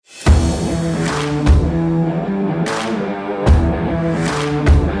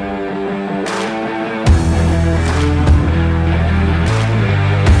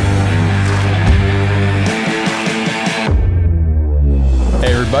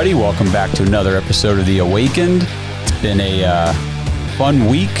everybody. Welcome back to another episode of The Awakened. It's been a fun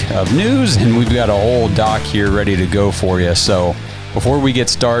week of news, and we've got a whole doc here ready to go for you. So before we get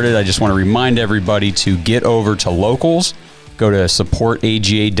started, I just want to remind everybody to get over to Locals. Go to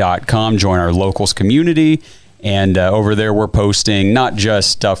supportaga.com, join our Locals community. And over there, we're posting not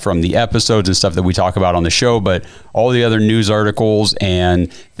just stuff from the episodes and stuff that we talk about on the show, but all the other news articles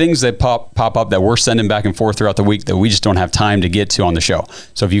and things that pop up that we're sending back and forth throughout the week that we just don't have time to get to on the show.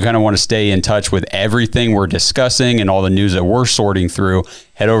 So if you kind of want to stay in touch with everything we're discussing and all the news that we're sorting through,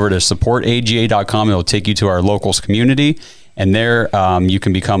 head over to supportaga.com. It'll take you to our Locals community. And there you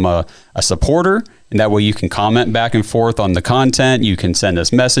can become a supporter. And that way you can comment back and forth on the content. You can send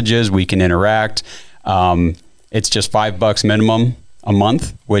us messages. We can interact. It's just $5 minimum a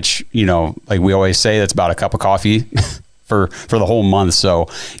month, which, you know, like we always say, that's about a cup of coffee for the whole month. So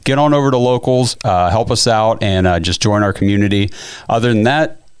get on over to Locals, help us out, and just join our community. Other than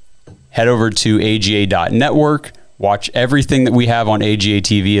that, head over to aga.network. Watch everything that we have on AGA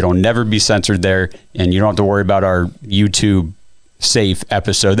TV. It'll never be censored there, and you don't have to worry about our YouTube safe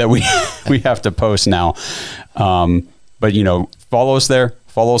episode that we have to post now. But, you know, follow us there.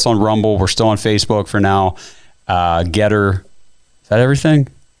 Follow us on Rumble. We're still on Facebook for now. Getter. Is that everything?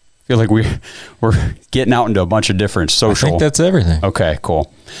 I feel like we're getting out into a bunch of different social. I think that's everything. Okay,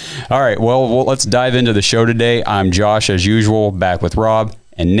 cool. All right. Well, let's dive into the show today. I'm Josh, as usual, back with Rob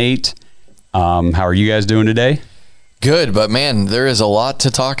and Nate. How are you guys doing today? Good, but man, there is a lot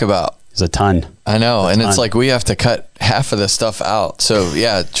to talk about. There's a ton. I know, and it's like we have to cut half of the stuff out. So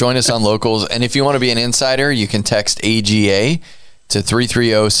yeah, join us on Locals. And if you want to be an insider, you can text AGA to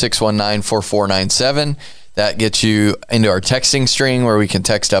 330-619-4497. That gets you into our texting string where we can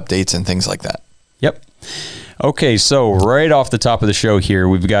text updates and things like that. Yep. Okay, so right off the top of the show here,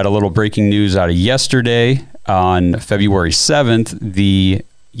 we've got a little breaking news out of yesterday. On February 7th, the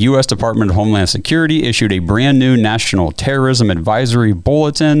U.S. Department of Homeland Security issued a brand new National Terrorism Advisory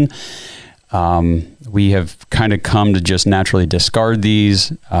Bulletin. We have kind of come to just naturally discard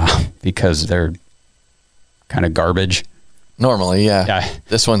these because they're kind of garbage. Normally, yeah.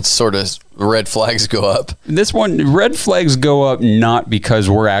 This one sort of red flags go up. This one, red flags go up not because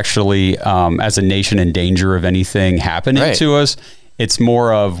we're actually, as a nation, in danger of anything happening to us. It's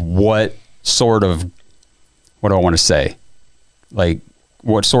more of what do I want to say? Like,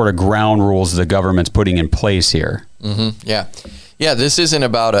 what sort of ground rules the government's putting in place here. Mm-hmm. Yeah. Yeah, this isn't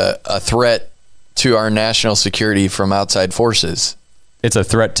about a threat to our national security from outside forces. It's a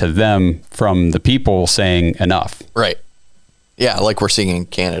threat to them from the people saying enough. Right. Yeah, like we're seeing in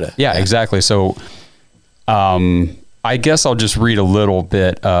Canada. Yeah, exactly. So I guess I'll just read a little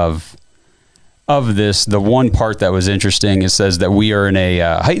bit of this. The one part that was interesting, it says that we are in a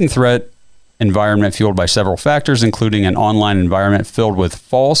heightened threat environment fueled by several factors, including an online environment filled with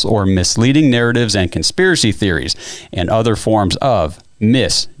false or misleading narratives and conspiracy theories and other forms of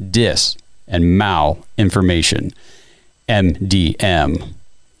mis, dis, and malinformation, MDM.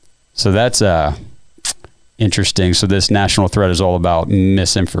 So that's interesting. So this national threat is all about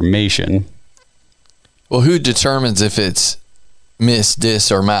misinformation. Well, who determines if it's mis,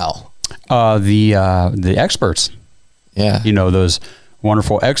 dis, or mal? The experts. Yeah. You know, those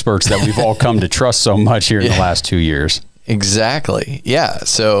wonderful experts that we've all come to trust so much here in the last 2 years. Exactly. Yeah.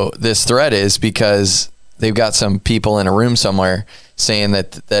 So this threat is because they've got some people in a room somewhere saying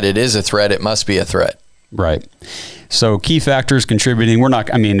that it is a threat. It must be a threat. Right. So key factors contributing.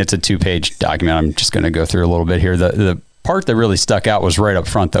 It's a 2-page document. I'm just going to go through a little bit here. The part that really stuck out was right up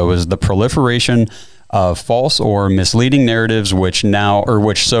front, though, was the proliferation of false or misleading narratives which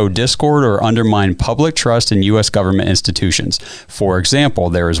sow discord or undermine public trust in U.S. government institutions. For example,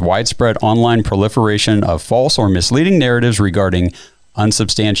 there is widespread online proliferation of false or misleading narratives regarding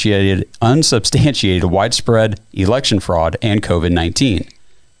unsubstantiated widespread election fraud and COVID-19.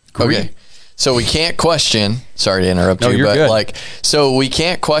 Okay. So we can't question, sorry to interrupt you, but good. So we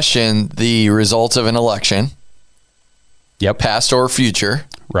can't question the results of an election. Yep. Past or future.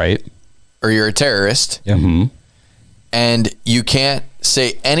 Right. Or you're a terrorist. Mm-hmm. And you can't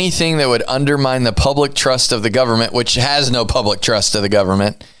say anything that would undermine the public trust of the government, which has no public trust of the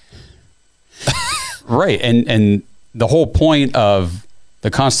government. Right. And the whole point of the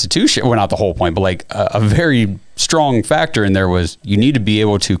Constitution, well, not the whole point, but like a very strong factor in there was you need to be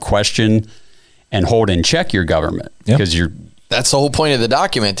able to question and hold in check your government. Because that's the whole point of the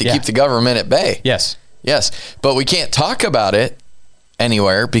document, to keep the government at bay. Yes. Yes. But we can't talk about it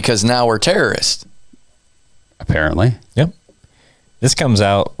anywhere because now we're terrorists. Apparently. Yep. This comes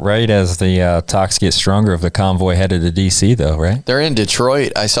out right as the talks get stronger of the convoy headed to D.C., though, right? They're in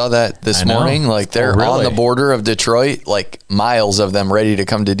Detroit. I saw that this morning. Like, they're really? on the border of Detroit, like miles of them ready to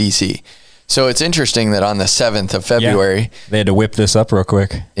come to D.C. So it's interesting that on the 7th of February. They had to whip this up real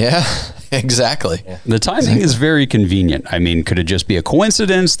quick. Yeah, exactly. Yeah. The timing is very convenient. I mean, could it just be a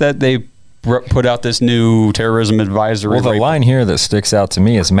coincidence that they put out this new terrorism advisory? Well, the line here that sticks out to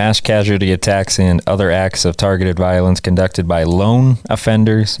me is mass casualty attacks and other acts of targeted violence conducted by lone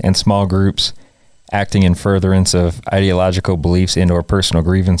offenders and small groups acting in furtherance of ideological beliefs and or personal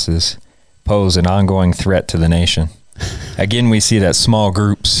grievances pose an ongoing threat to the nation. Again, we see that small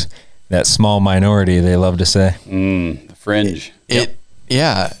groups, that small minority, they love to say. The fringe.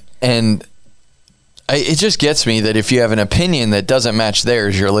 Yeah. And it just gets me that if you have an opinion that doesn't match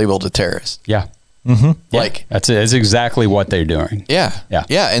theirs, you're labeled a terrorist. Yeah. Mm-hmm. Like, That's exactly what they're doing. Yeah.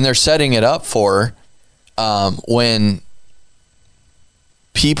 And they're setting it up for when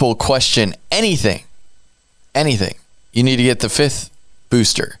people question anything, you need to get the 5th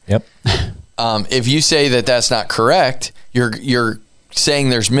booster. Yep. If you say that that's not correct, you're saying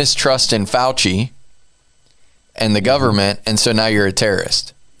there's mistrust in Fauci and the government, and so now you're a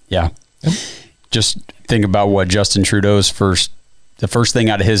terrorist. Yeah. Just think about what Justin Trudeau's the first thing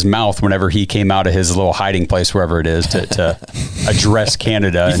out of his mouth whenever he came out of his little hiding place, wherever it is, to address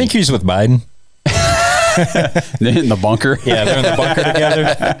Canada. You think he's with Biden? In the bunker? Yeah, they're in the bunker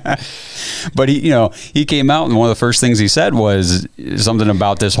together. But he came out, and one of the first things he said was something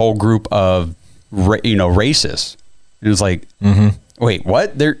about this whole group of racists. It was like, wait,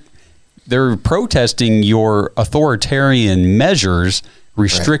 what? They're protesting your authoritarian measures,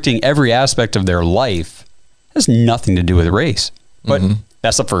 restricting every aspect of their life. It has nothing to do with race. But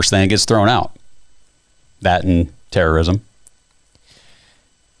that's the first thing that gets thrown out. That and terrorism.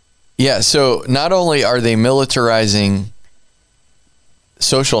 Yeah, so not only are they militarizing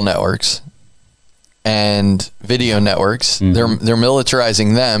social networks and video networks, they're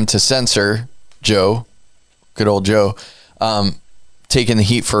militarizing them to censor Joe, good old Joe, taking the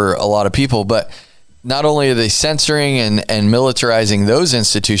heat for a lot of people. But not only are they censoring and militarizing those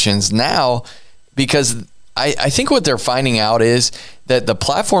institutions now, because I think what they're finding out is that the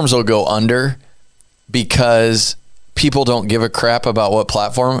platforms will go under because people don't give a crap about what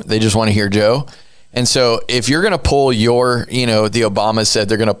platform. They just want to hear Joe. And so if you're going to pull the Obamas said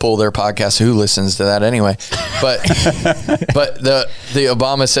they're going to pull their podcast. Who listens to that anyway? But the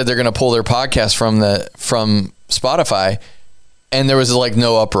Obama said they're going to pull their podcast from Spotify, and there was like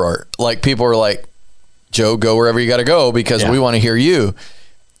no uproar. Like, people were like, Joe, go wherever you got to go because we want to hear you.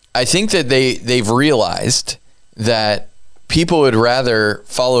 I think that they've realized that people would rather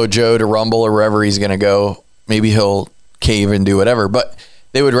follow Joe to Rumble or wherever he's going to go. Maybe he'll cave and do whatever, but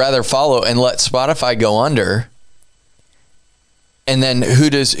they would rather follow and let Spotify go under. And then who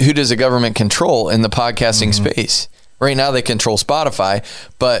does the government control in the podcasting space? Right now they control Spotify,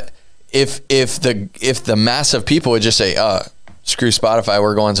 but if the mass of people would just say, screw Spotify,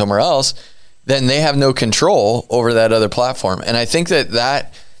 we're going somewhere else, then they have no control over that other platform. And I think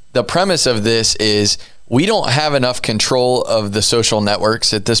that the premise of this is we don't have enough control of the social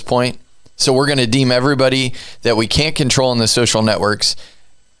networks at this point. So we're going to deem everybody that we can't control in the social networks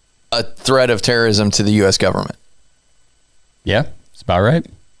a threat of terrorism to the U.S. government. Yeah, that's about right.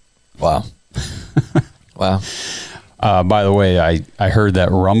 Wow. Wow. By the way, I heard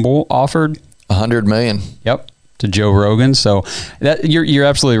that Rumble offered $100 million. Yep, to Joe Rogan. So that you're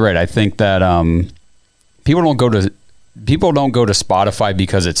absolutely right. I think that people don't go to Spotify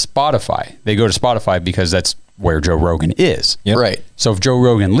because it's Spotify. They go to Spotify because that's where Joe Rogan is. Yep. Right. So if Joe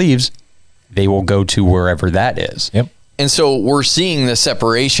Rogan leaves, they will go to wherever that is. Yep. And so we're seeing the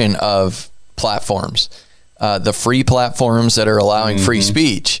separation of platforms, the free platforms that are allowing free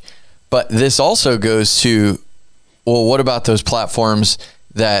speech. But this also goes to, well, what about those platforms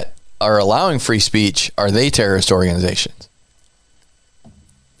that are allowing free speech? Are they terrorist organizations?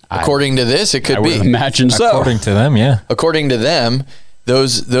 According to this, it could be. I would imagine so. According to them, yeah. According to them,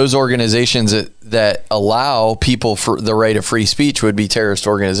 those organizations that allow people for the right of free speech would be terrorist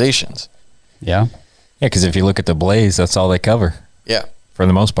organizations. Yeah. Yeah, because if you look at the Blaze, that's all they cover. Yeah. For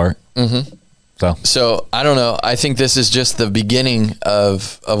the most part. Mm-hmm. So I don't know. I think this is just the beginning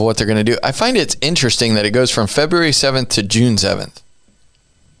of what they're going to do. I find it's interesting that it goes from February 7th to June 7th.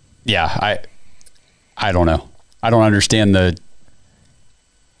 Yeah, I don't know. I don't understand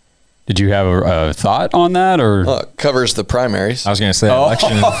Did you have a thought on that, or? Well, it covers the primaries. I was going to say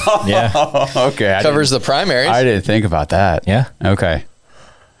election. Yeah. Okay. Covers the primaries. I didn't think about that. Yeah. Okay.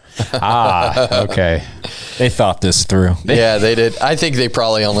 Okay. They thought this through. Yeah, they did. I think they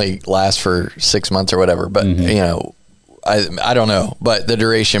probably only last for 6 months or whatever. But, I don't know, but the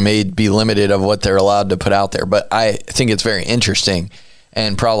duration may be limited of what they're allowed to put out there. But I think it's very interesting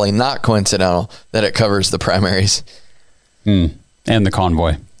and probably not coincidental that it covers the primaries. And the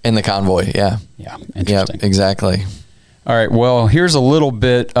convoy. And the convoy, yeah. Yeah, interesting. Yeah, exactly. All right, well, here's a little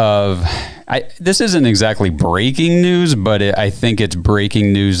bit of... this isn't exactly breaking news, but I think it's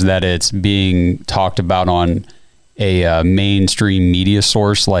breaking news that it's being talked about on a mainstream media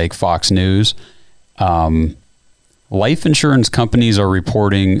source like Fox News. Life insurance companies are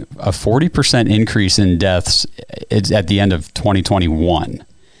reporting a 40% increase in deaths at the end of 2021.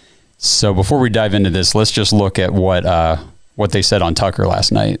 So before we dive into this, let's just look at what they said on Tucker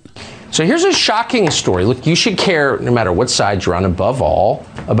last night. So here's a shocking story. Look, you should care, no matter what side you're on, above all,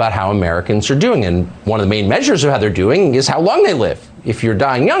 about how Americans are doing. And one of the main measures of how they're doing is how long they live. If you're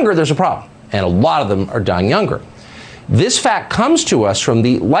dying younger, there's a problem. And a lot of them are dying younger. This fact comes to us from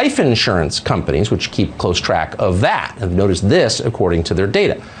the life insurance companies, which keep close track of that. And notice this according to their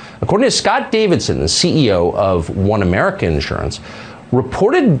data. According to Scott Davidson, the CEO of One America Insurance,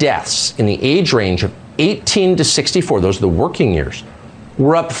 reported deaths in the age range of 18 to 64, those are the working years,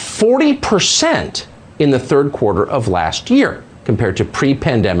 were up 40% in the third quarter of last year compared to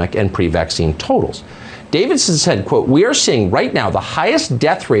pre-pandemic and pre-vaccine totals. Davidson said, quote, "We are seeing right now the highest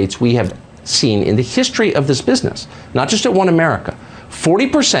death rates we have seen in the history of this business, not just at One America.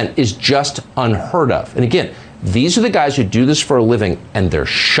 40% is just unheard of." And again, these are the guys who do this for a living, and they're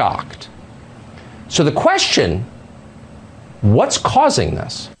shocked. So the question, what's causing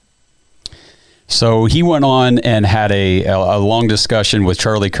this? So he went on and had a long discussion with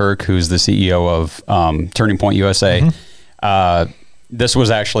Charlie Kirk, who's the CEO of Turning Point USA. Mm-hmm. This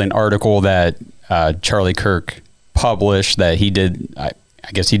was actually an article that Charlie Kirk published that he did.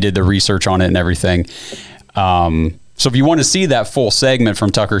 I guess he did the research on it and everything. So if you want to see that full segment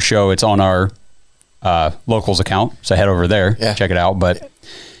from Tucker's show, it's on our locals account. So head over there, check it out. But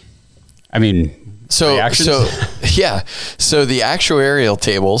I mean, reactions? So the actuarial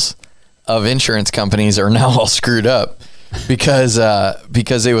tables of insurance companies are now all screwed up because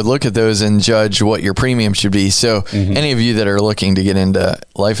they would look at those and judge what your premium should be. So any of you that are looking to get into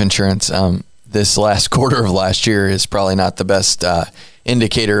life insurance, this last quarter of last year is probably not the best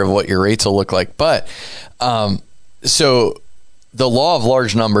indicator of what your rates will look like. But so the law of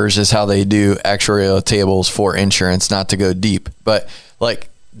large numbers is how they do actuarial tables for insurance, not to go deep, but like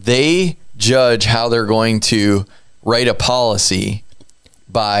they judge how they're going to write a policy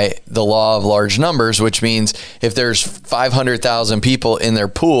by the law of large numbers, which means if there's 500,000 people in their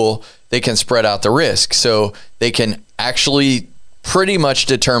pool, they can spread out the risk. So they can actually pretty much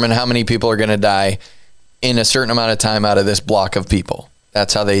determine how many people are going to die in a certain amount of time out of this block of people.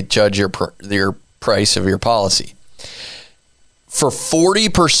 That's how they judge your price of your policy. For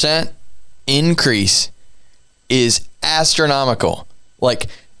 40% increase is astronomical. Like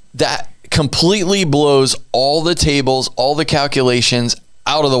that completely blows all the tables, all the calculations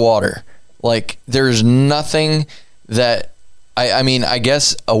out of the water. Like there's nothing that I mean, I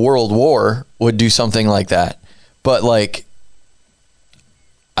guess a world war would do something like that, but like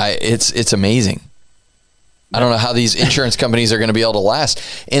it's amazing. I don't know how these insurance companies are going to be able to last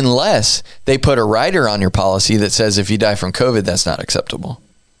unless they put a rider on your policy that says if you die from COVID, that's not acceptable.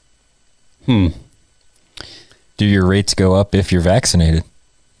 Do your rates go up if you're vaccinated?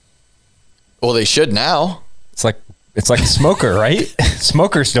 Well, they should now. It's like a smoker, right?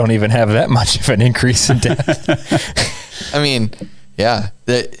 Smokers don't even have that much of an increase in death. I mean, yeah,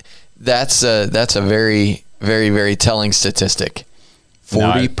 that's a very, very, very telling statistic.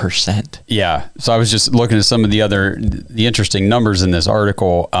 40%. Yeah. So I was just looking at some of the interesting numbers in this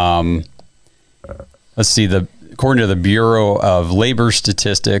article. Let's see. According to the Bureau of Labor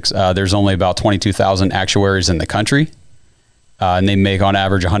Statistics, there's only about 22,000 actuaries in the country. And they make on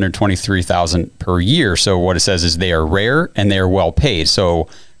average $123,000 per year. So what it says is they are rare and they are well paid. So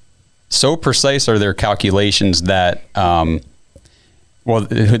precise are their calculations that, the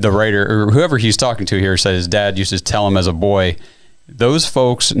writer or whoever he's talking to here said his dad used to tell him as a boy, those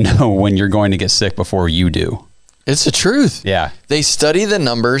folks know when you're going to get sick before you do. It's the truth. Yeah. They study the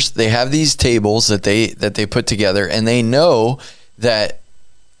numbers. They have these tables that they put together, and they know that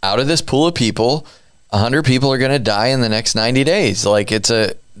out of this pool of people, 100 people are going to die in the next 90 days. Like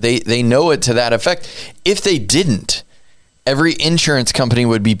they know it to that effect. If they didn't, every insurance company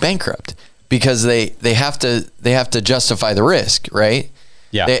would be bankrupt because they have to justify the risk, right?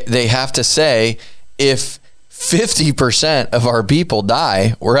 Yeah. They have to say if 50% of our people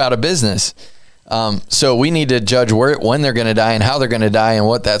die, we're out of business. So we need to judge when they're going to die and how they're going to die and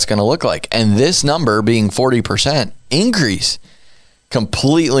what that's going to look like. And this number being 40% increase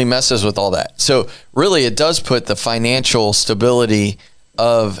completely messes with all that. So really, it does put the financial stability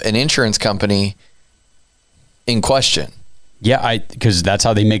of an insurance company in question. Yeah, because that's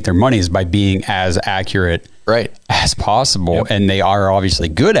how they make their money, is by being as accurate Right. as possible. Yep. And they are obviously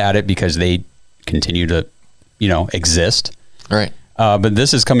good at it because they continue to, exist. Right. But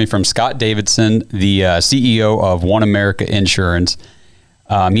this is coming from Scott Davidson, the CEO of One America Insurance.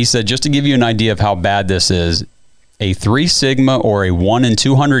 He said, just to give you an idea of how bad this is, a 3 sigma or a 1 in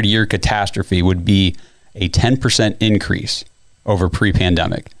 200 year catastrophe would be a 10% increase over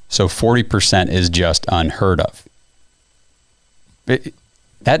pre-pandemic. So 40% is just unheard of.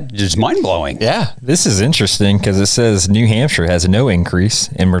 That is mind-blowing. Yeah. This is interesting because it says New Hampshire has no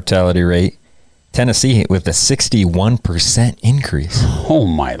increase in mortality rate. Tennessee with a 61% increase. Oh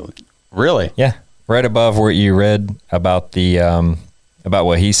my, really? Yeah, right above what you read about the about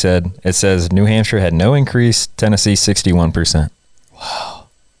what he said. It says New Hampshire had no increase. Tennessee 61%. Wow.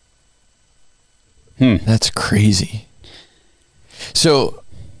 That's crazy. So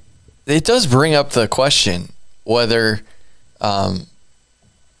it does bring up the question whether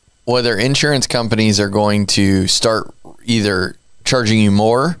insurance companies are going to start either charging you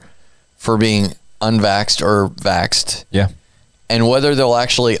more for being unvaxxed or vaxxed. Yeah. And whether they'll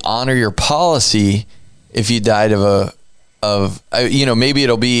actually honor your policy if you died maybe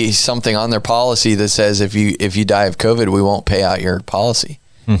it'll be something on their policy that says if you die of COVID, we won't pay out your policy.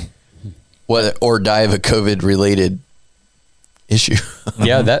 Or die of a COVID related issue.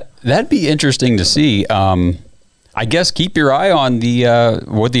 Yeah, that'd be interesting to see. I guess keep your eye on the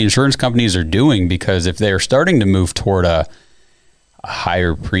what the insurance companies are doing, because if they're starting to move toward a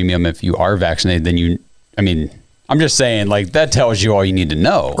higher premium if you are vaccinated, then I'm just saying, like, that tells you all you need to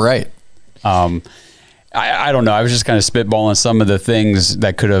know. Right. I don't know. I was just kind of spitballing some of the things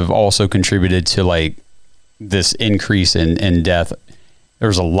that could have also contributed to like this increase in death. There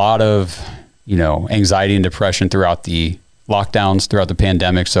was a lot of, anxiety and depression throughout the lockdowns, throughout the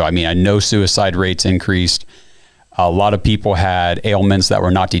pandemic. So, I know suicide rates increased. A lot of people had ailments that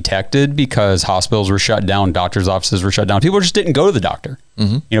were not detected because hospitals were shut down, doctors' offices were shut down. People just didn't go to the doctor.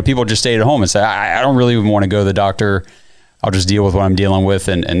 Mm-hmm. People just stayed at home and said, I don't really even want to go to the doctor. I'll just deal with what I'm dealing with.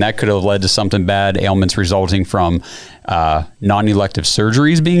 And that could have led to something bad, ailments resulting from non-elective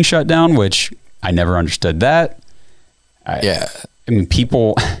surgeries being shut down, which I never understood that.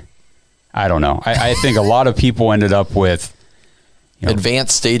 People, I don't know. I think a lot of people ended up with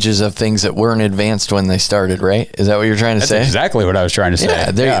advanced stages of things that weren't advanced when they started, right? Is that what you're trying to say? That's exactly what I was trying to say.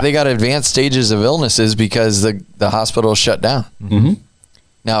 Yeah, they got advanced stages of illnesses because the hospital shut down. Mm-hmm.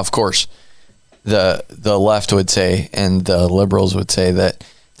 Now, of course, the left would say, and the liberals would say that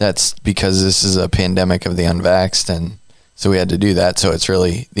that's because this is a pandemic of the unvaxxed, and so we had to do that. So it's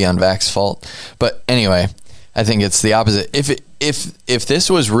really the unvaxxed fault. But anyway, I think it's the opposite. If this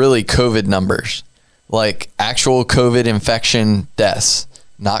was really COVID numbers, like actual COVID infection deaths,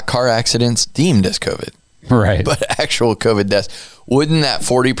 not car accidents deemed as COVID, right? But actual COVID deaths, wouldn't that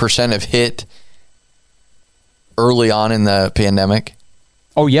 40% have hit early on in the pandemic?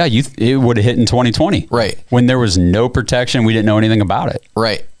 Oh yeah, it would have hit in 2020, right? When there was no protection, we didn't know anything about it,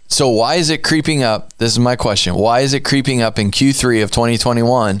 right? So why is it creeping up? This is my question. Why is it creeping up in Q3 of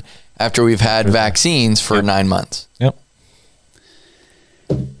 2021 after we've had vaccines for 9 months? Yep.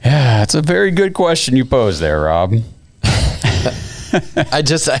 Yeah, that's a very good question you posed there, Rob.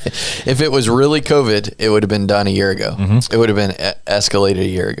 If it was really COVID, it would have been done a year ago. Mm-hmm. It would have been escalated a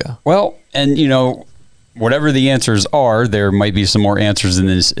year ago. Well, and whatever the answers are, there might be some more answers in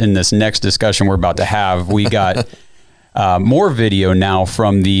this next discussion we're about to have. We got more video now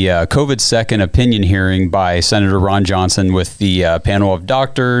from the COVID second opinion hearing by Senator Ron Johnson with the panel of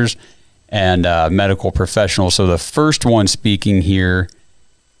doctors and medical professionals. So the first one speaking here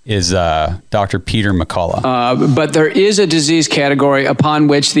is Dr. Peter McCullough. But there is a disease category upon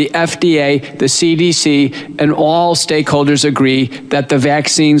which the FDA, the CDC, and all stakeholders agree that the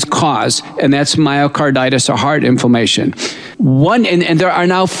vaccines cause, and that's myocarditis or heart inflammation. And there are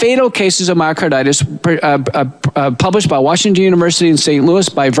now fatal cases of myocarditis published by Washington University in St. Louis,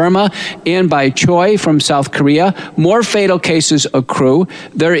 by Verma, and by Choi from South Korea. More fatal cases accrue.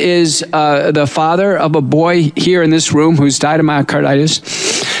 There is the father of a boy here in this room who's died of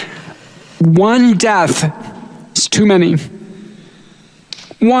myocarditis. One death is too many.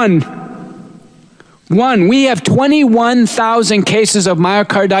 One. We have 21,000 cases of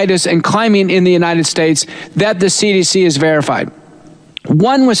myocarditis and climbing in the United States that the CDC has verified.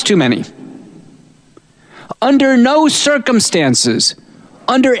 One was too many. Under no circumstances,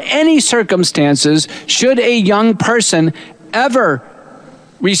 under any circumstances, should a young person ever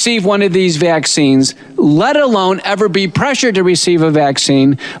receive one of these vaccines, let alone ever be pressured to receive a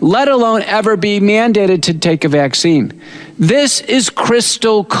vaccine, let alone ever be mandated to take a vaccine. This is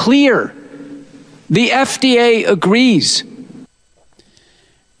crystal clear. The FDA agrees.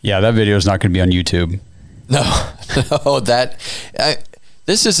 Yeah, that video is not going to be on YouTube. No,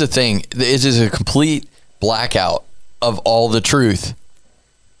 this is the thing. It is a complete blackout of all the truth.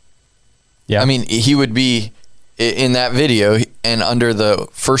 Yeah. I mean, he would be in that video, and under the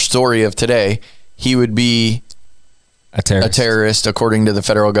first story of today, he would be A terrorist. according to the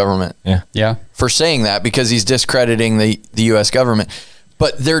federal government. Yeah. For saying that, because he's discrediting the U.S. government.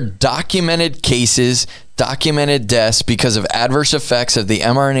 But they're documented cases, documented deaths because of adverse effects of the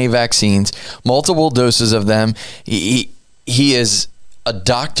mRNA vaccines, multiple doses of them. He is a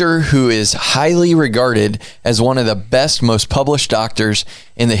doctor who is highly regarded as one of the best, most published doctors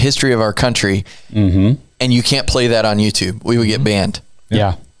in the history of our country. Mm-hmm. And you can't play that on YouTube. We would get banned.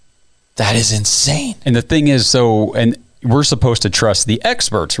 Yeah. That is insane. And the thing is, and we're supposed to trust the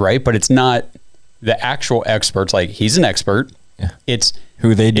experts, right? But it's not the actual experts. Like, he's an expert. Yeah. It's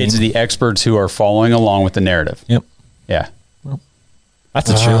who they do. It's the experts who are following along with the narrative. Yep. Yeah. That's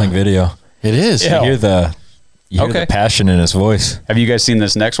a chilling video. It is. You hear the passion in his voice. Have you guys seen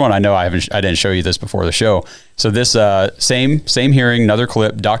this next one? I know I didn't show you this before the show. So this same hearing, another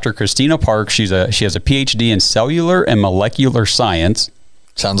clip. Dr. Christina Park. She has a PhD in cellular and molecular science.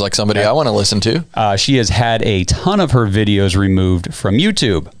 Sounds like somebody I want to listen to. She has had a ton of her videos removed from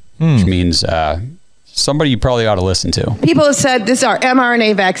YouTube, which means somebody you probably ought to listen to. People have said this are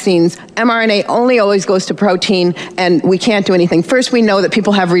mRNA vaccines. mRNA only always goes to protein, and we can't do anything. First, we know that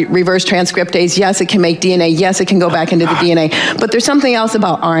people have reverse transcriptase. Yes, it can make DNA. Yes, it can go back into the DNA. But there's something else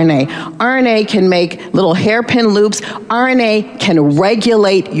about RNA. RNA can make little hairpin loops. RNA can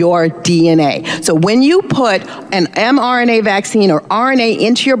regulate your DNA. So when you put an mRNA vaccine or RNA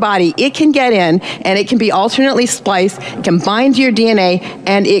into your body, it can get in, and it can be alternately spliced. It can bind to your DNA,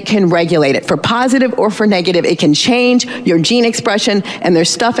 and it can regulate it for positive or for negative. It can change your gene expression, and there's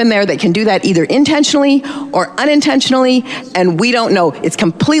stuff in there that can do that either intentionally or unintentionally, and we don't know. It's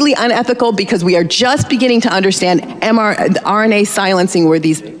completely unethical because we are just beginning to understand RNA silencing, where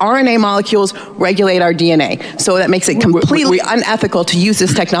these RNA molecules regulate our DNA. So that makes it completely unethical to use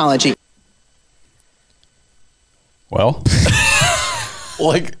this technology. Well,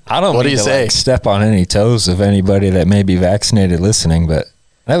 I don't what mean do you to say? Step on any toes of anybody that may be vaccinated listening, but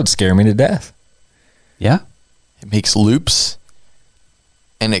that would scare me to death. yeah. It makes loops,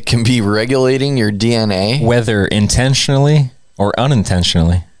 and it can be regulating your DNA. Whether intentionally or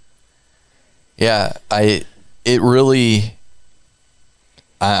unintentionally. Yeah, I'm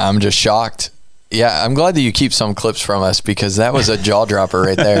just shocked. Yeah, I'm glad that you keep some clips from us, because that was a jaw dropper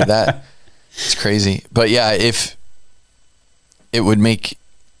right there. It's crazy. But yeah, if it would make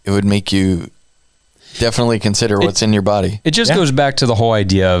you definitely consider what's in your body. It just goes back to the whole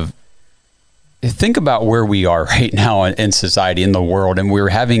idea of, think about where we are right now in society, in the world, and we're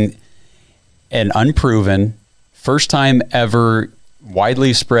having an unproven, first time ever,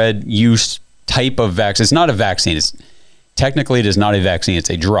 widely spread use type of vaccine. It's not a vaccine. Technically, it is not a vaccine.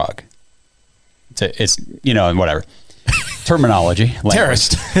 It's a drug. It's whatever. Terminology.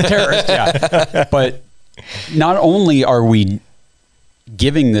 Terrorist. Terrorist, yeah. But not only are we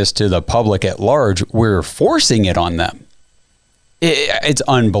giving this to the public at large, we're forcing it on them. It's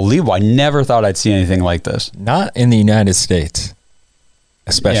unbelievable. I never thought I'd see anything like this. Not in the United States,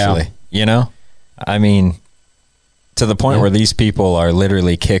 especially. Yeah. I mean, to the point where these people are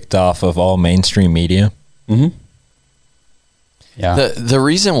literally kicked off of all mainstream media. Mm-hmm. Yeah. The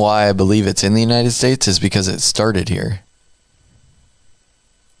reason why I believe it's in the United States is because it started here.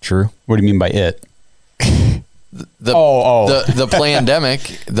 True. What do you mean by it? The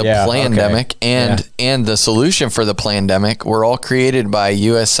pandemic, and the solution for the pandemic were all created by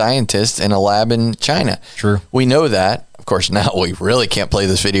U.S. scientists in a lab in China. True. We know that. Of course, now we really can't play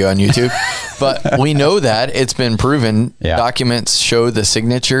this video on YouTube, but we know that it's been proven. Yeah. Documents show the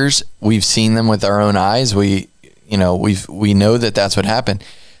signatures. We've seen them with our own eyes. We know that that's what happened.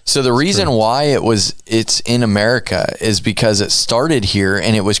 So the reason why it's in America is because it started here,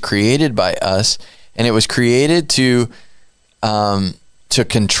 and it was created by us. And it was created to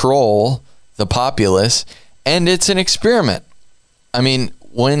control the populace, and it's an experiment. I mean,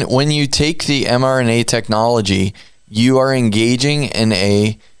 when you take the mRNA technology, you are engaging in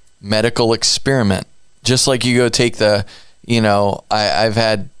a medical experiment. Just like you go take I've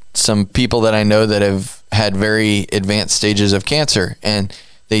had some people that I know that have had very advanced stages of cancer, and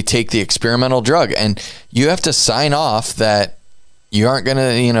they take the experimental drug, and you have to sign off that you aren't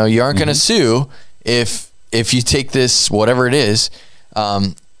gonna sue if you take this, whatever it is,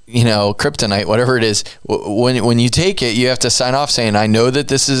 kryptonite, whatever it is. When you take it, you have to sign off saying, I know that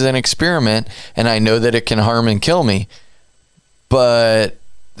this is an experiment and I know that it can harm and kill me, but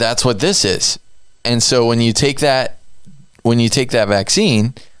that's what this is. And so when you take that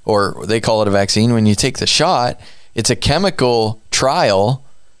vaccine, or they call it a vaccine, when you take the shot, it's a chemical trial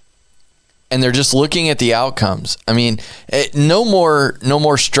and they're just looking at the outcomes. I mean, no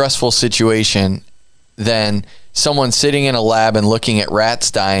more stressful situation than someone sitting in a lab and looking at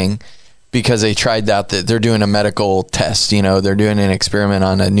rats dying because they tried out that they're doing a medical test. They're doing an experiment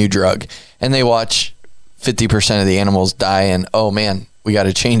on a new drug and they watch 50% of the animals die and, oh man, we got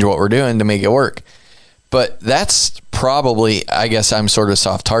to change what we're doing to make it work. But that's probably, I guess I'm sort of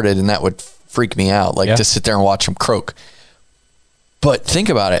soft-hearted and that would freak me out, to sit there and watch them croak. But think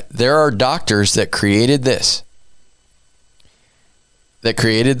about it. There are doctors that created this, that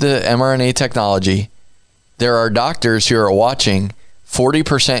created the mRNA technology. There are doctors who are watching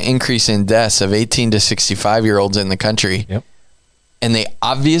 40% increase in deaths of 18 to 65-year-olds in the country. Yep. And they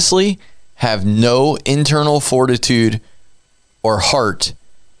obviously have no internal fortitude or heart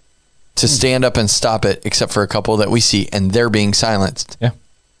to stand up and stop it, except for a couple that we see, and they're being silenced. Yeah.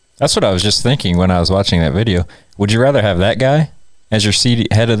 That's what I was just thinking when I was watching that video. Would you rather have that guy as your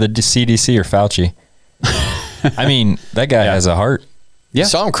head of the CDC or Fauci? I mean, that guy has a heart. Yeah.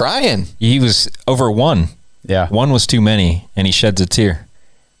 Saw him crying. He was over one. Yeah. One was too many, and he sheds a tear.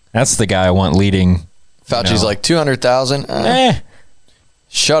 That's the guy I want leading. Fauci's like 200,000.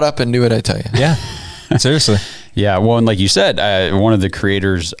 Shut up and do what I tell you. Yeah. Seriously. Yeah. Well, and like you said, one of the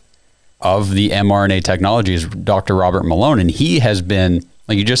creators of the mRNA technology is Dr. Robert Malone, and he has been,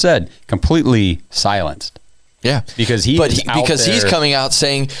 like you just said, completely silenced. Yeah, because he's coming out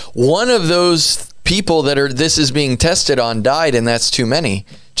saying one of those people this is being tested on died, and that's too many.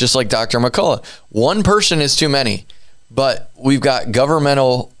 Just like Dr. McCullough, one person is too many, but we've got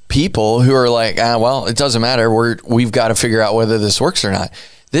governmental people who are like, well, it doesn't matter. We've got to figure out whether this works or not.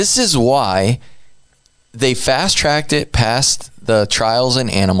 This is why they fast-tracked it past the trials in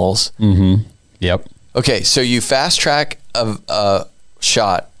animals. Mm-hmm. Yep. Okay, so you fast-track a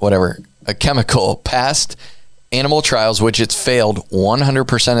shot, whatever, a chemical past animal trials, which it's failed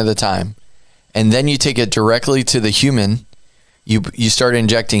 100% of the time, and then you take it directly to the human. You start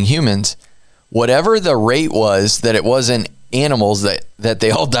injecting humans. Whatever the rate was that it was in animals that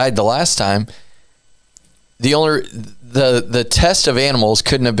they all died the last time, the test of animals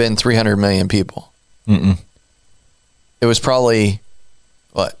couldn't have been 300 million people. Mm-mm. It was probably,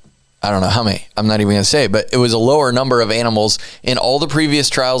 I don't know how many. I'm not even going to say, but it was a lower number of animals in all the previous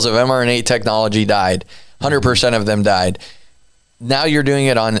trials of mRNA technology died. 100% of them died. Now you're doing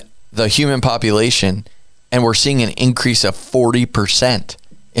it on the human population, and we're seeing an increase of 40%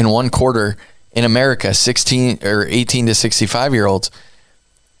 in one quarter in America, 16 or 18 to 65-year-olds.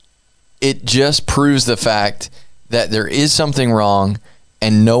 It just proves the fact that there is something wrong,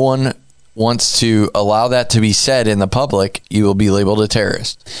 and no one wants to allow that to be said in the public. You will be labeled a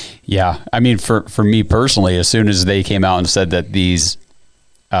terrorist. Yeah. I mean, for me personally, as soon as they came out and said that these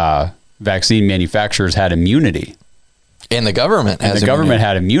vaccine manufacturers had immunity, and the government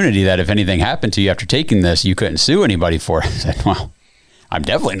had immunity, that if anything happened to you after taking this, you couldn't sue anybody for it. I said, well, I'm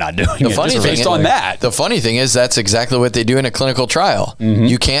definitely not doing it just based on that. The funny thing is that's exactly what they do in a clinical trial. Mm-hmm.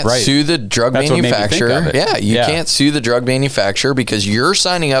 You can't sue the drug manufacturer. You can't sue the drug manufacturer because you're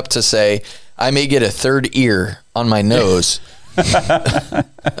signing up to say, I may get a third ear on my nose.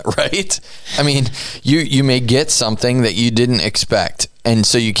 Right? I mean, you may get something that you didn't expect, and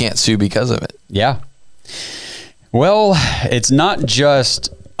so you can't sue because of it. Yeah. Well, it's not just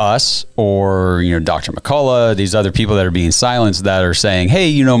us or, Dr. McCullough, these other people that are being silenced that are saying,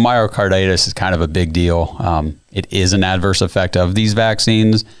 hey, myocarditis is kind of a big deal. It is an adverse effect of these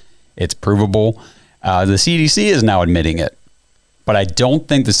vaccines. It's provable. The CDC is now admitting it, but I don't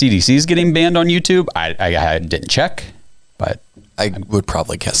think the CDC is getting banned on YouTube. I didn't check, but I would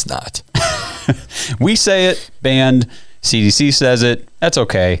probably guess not. We say it, banned. CDC says it. That's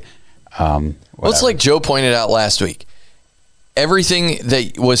okay. Well, it's like Joe pointed out last week. Everything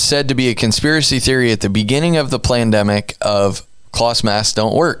that was said to be a conspiracy theory at the beginning of the pandemic of cloth masks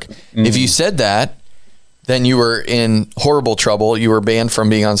don't work. Mm-hmm. If you said that, then you were in horrible trouble. You were banned from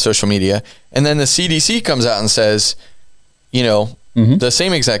being on social media. And then the CDC comes out and says, the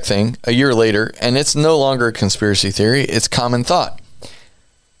same exact thing a year later, and it's no longer a conspiracy theory. It's common thought.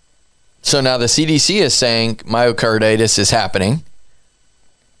 So now the CDC is saying myocarditis is happening.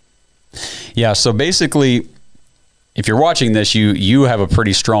 Yeah, so basically, if you're watching this, you have a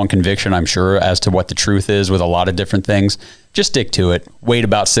pretty strong conviction, I'm sure, as to what the truth is with a lot of different things. Just stick to it. Wait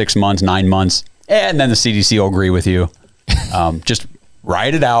about 6 months, 9 months, and then the CDC will agree with you. Just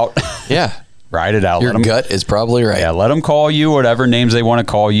Ride it out. Yeah. Ride it out. Your gut is probably right. Yeah, let them call you whatever names they want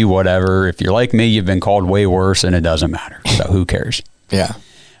to call you, whatever. If you're like me, you've been called way worse, and it doesn't matter. So who cares? Yeah.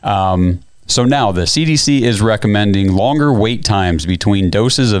 So now the CDC is recommending longer wait times between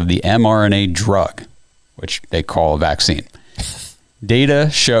doses of the mRNA drug, which they call a vaccine. Data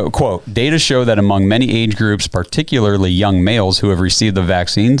show that among many age groups, particularly young males who have received the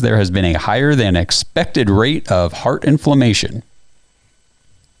vaccines, there has been a higher than expected rate of heart inflammation.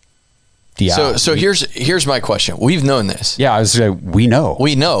 Yeah. So here's my question. We've known this. Yeah, I was we know.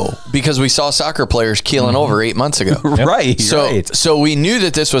 We know because we saw soccer players keeling over 8 months ago. Right. So we knew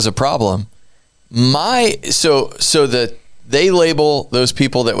that this was a problem. So that they label those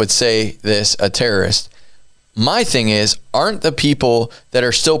people that would say this a terrorist. My thing is, aren't the people that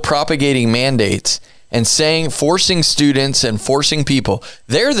are still propagating mandates and forcing students and forcing people,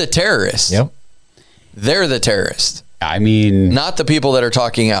 they're the terrorists. Yep. They're the terrorists. I mean, Not the people that are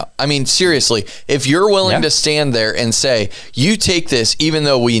talking out. I mean, seriously, if you're willing to stand there and say, you take this, even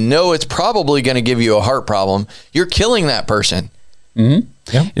though we know it's probably going to give you a heart problem, you're killing that person. mm-hmm.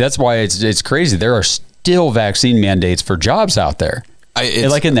 That's why it's crazy. There are still vaccine mandates for jobs out there.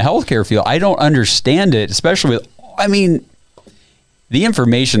 Like in the healthcare field, I don't understand it, especially with, I mean, the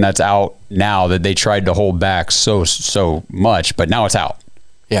information that's out now that they tried to hold back so much, but now it's out.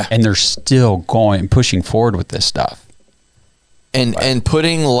 Yeah. And they're still pushing forward with this stuff. And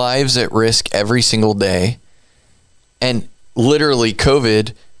putting lives at risk every single day. And literally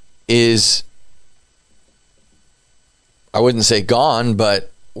COVID is, I wouldn't say gone,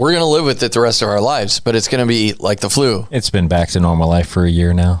 but we're going to live with it the rest of our lives, but it's going to be like the flu. It's been back to normal life for a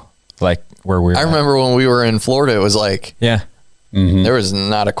year now. Like where we're I remember when we were in Florida, it was like, Yeah. there was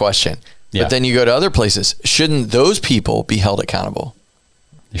not a question. Yeah. But then you go to other places. Shouldn't those people be held accountable?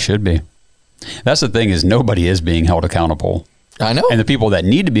 They should be. That's the thing, is nobody is being held accountable. I know. And the people that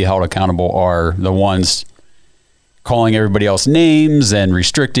need to be held accountable are the ones calling everybody else names and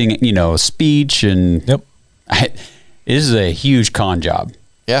restricting, speech. And Yep. It is a huge con job.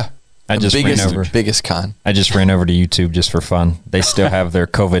 Yeah. I just ran over. biggest con. I just ran over to YouTube just for fun. They still have their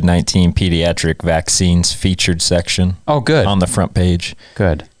COVID-19 pediatric vaccines featured section. Oh, good. On the front page.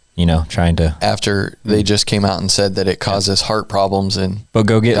 Good. Trying to. After they just came out and said that it causes heart problems. But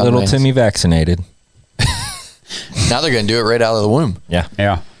go get little Timmy vaccinated. Now they're going to do it right out of the womb. Yeah.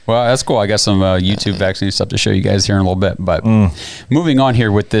 Yeah. Well, that's cool. I got some YouTube vaccine stuff to show you guys here in a little bit. But moving on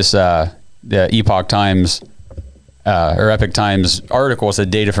here with this, the Epoch Times or Epic Times article,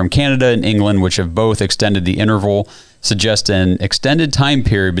 said data from Canada and England, which have both extended the interval, suggest an extended time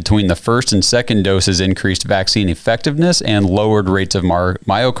period between the first and second doses increased vaccine effectiveness and lowered rates of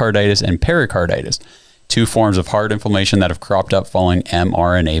myocarditis and pericarditis, two forms of heart inflammation that have cropped up following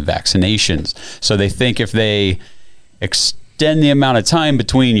mRNA vaccinations. So they think if they extend the amount of time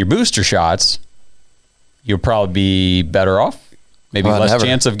between your booster shots, you'll probably be better off. Maybe less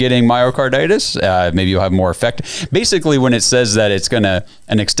chance of getting myocarditis. Maybe you'll have more effect. Basically, when it says that it's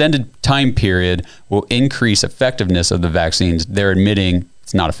an extended time period will increase effectiveness of the vaccines, they're admitting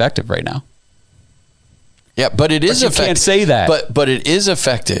it's not effective right now. Yeah, but it is effective. You can't say that. But it is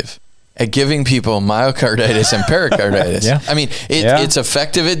effective at giving people myocarditis and pericarditis. Yeah. I mean, it's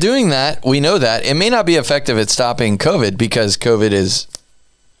effective at doing that. We know that. It may not be effective at stopping COVID because COVID is,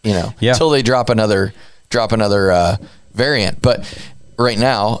 until they drop another variant. But right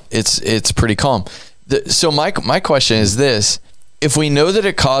now, it's pretty calm. So my question is this: if we know that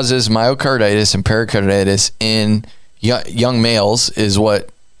it causes myocarditis and pericarditis in young males, is what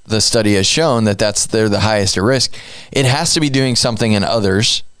the study has shown, they're the highest at risk, it has to be doing something in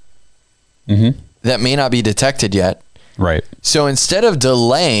others that may not be detected yet. Right. So instead of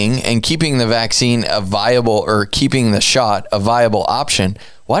delaying and keeping the vaccine keeping the shot a viable option,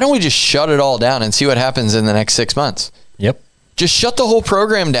 why don't we just shut it all down and see what happens in the next 6 months? Yep. Just shut the whole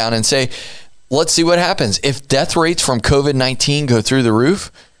program down and say, let's see what happens. If death rates from COVID-19 go through the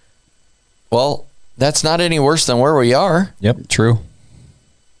roof, well, that's not any worse than where we are. Yep. True.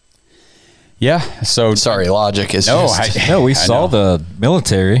 Yeah. So sorry, logic is we saw the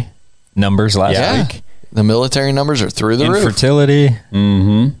military numbers last week. The military numbers are through the roof. Infertility.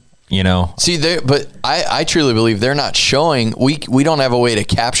 See, but I truly believe they're not showing. We don't have a way to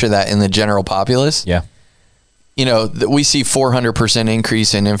capture that in the general populace. Yeah. We see 400%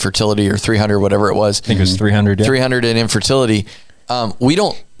 increase in infertility, or 300, whatever it was. I think it was 300. Yeah. 300 in infertility. We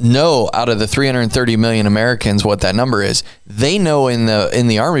don't know out of the 330 million Americans what that number is. They know in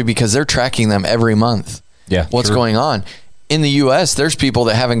the Army because they're tracking them every month. Yeah. What's going on? In the U.S., there's people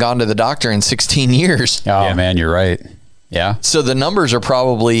that haven't gone to the doctor in 16 years. Oh, man, you're right. Yeah. So the numbers are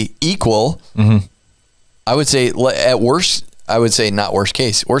probably equal. I would say at worst, I would say not worst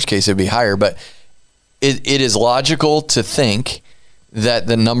case. Worst case, it'd be higher, but it is logical to think that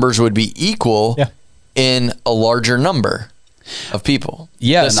the numbers would be equal in a larger number of people.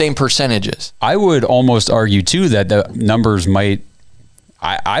 Yeah. The same percentages. I would almost argue too that the numbers might,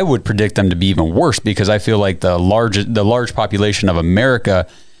 I would predict them to be even worse, because I feel like the large population of America,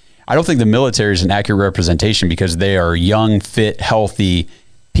 I don't think the military is an accurate representation, because they are young, fit, healthy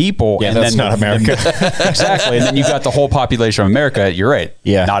people. Yeah, and that's then not America. Exactly. And then you got the whole population of America. You're right.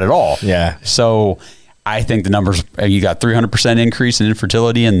 Yeah. Not at all. Yeah. So I think the numbers, you got 300% increase in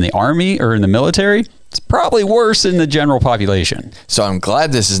infertility in the Army or in the military. It's probably worse in the general population. So I'm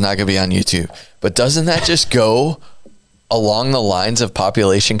glad this is not going to be on YouTube. But doesn't that just go along the lines of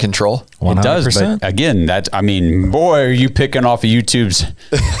population control? 100%. It does, but again, boy, are you picking off of YouTube's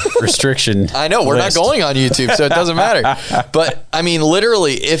restriction? I know, we're list. not going on YouTube, so it doesn't matter. But I mean,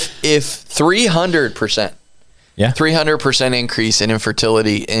 literally, if 300%, 300% increase in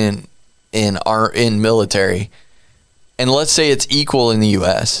infertility in military, and let's say it's equal in the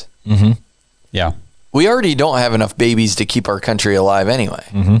U.S. Yeah. We already don't have enough babies to keep our country alive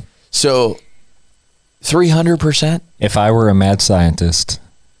anyway. So 300%. If I were a mad scientist,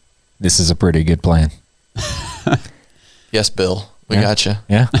 this is a pretty good plan. Yes, Bill, we got you.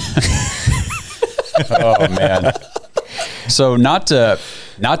 Yeah. Oh man. So not to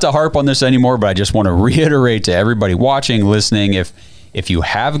harp on this anymore, but I just want to reiterate to everybody watching, listening, if you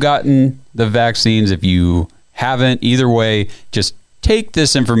have gotten the vaccines, if you haven't, either way, just take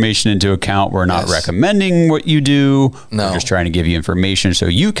this information into account. We're not recommending what you do. No. We're just trying to give you information so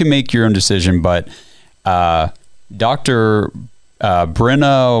you can make your own decision. But Dr.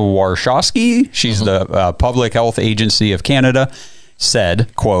 Brenna Warshawski, she's the Public Health Agency of Canada,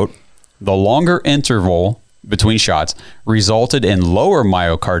 said, quote, "The longer interval between shots resulted in lower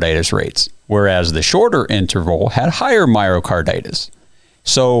myocarditis rates, whereas the shorter interval had higher myocarditis."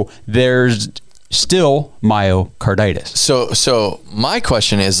 So there's still myocarditis. So my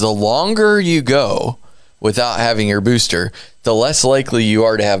question is, the longer you go without having your booster, the less likely you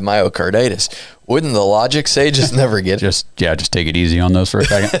are to have myocarditis. Wouldn't the logic say just never get it? Just take it easy on those for a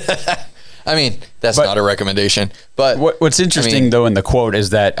second. I mean, that's not a recommendation. But what's interesting though in the quote is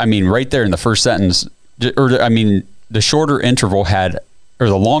that, I mean, right there in the first sentence, the shorter interval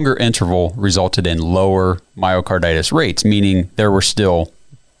the longer interval resulted in lower myocarditis rates, meaning there were still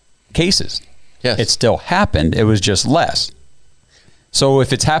cases. Yes. It still happened. It was just less. So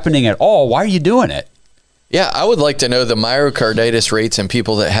if it's happening at all, why are you doing it? Yeah, I would like to know the myocarditis rates in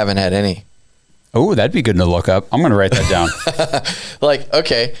people that haven't had any. Oh, that'd be good to look up. I'm going to write that down. Like,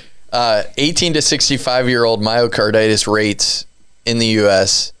 okay, 18 to 65-year-old myocarditis rates in the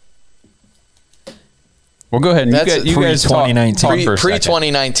U.S. Well, go ahead. And you guys talk for a second.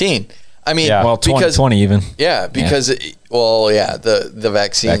 Pre-2019. I mean, Well, 2020 even. Yeah, because the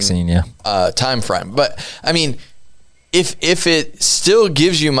vaccine time frame. But I mean, if it still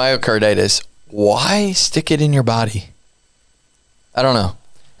gives you myocarditis, why stick it in your body? I don't know.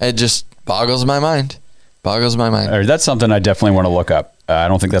 It just boggles my mind. That's something I definitely want to look up. I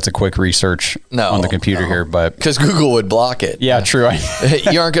don't think that's a quick research on the computer here, but because Google would block it. Yeah, true.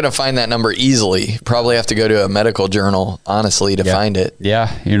 You aren't going to find that number easily. Probably have to go to a medical journal, honestly, to find it.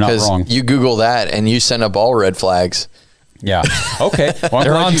 Yeah, you're not wrong. You Google that and you send up all red flags. Yeah. Okay. Well,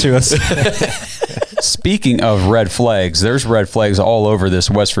 they're on to us. Speaking of red flags, there's red flags all over this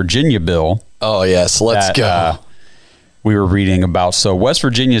West Virginia bill. Oh yes, let's go. We were reading about. So West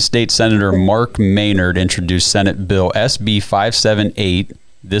Virginia State Senator Mark Maynard introduced Senate Bill SB 578.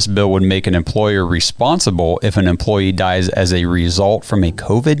 This bill would make an employer responsible if an employee dies as a result from a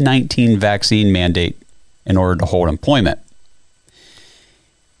COVID-19 vaccine mandate in order to hold employment.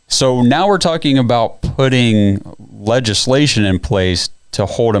 So now we're talking about putting legislation in place to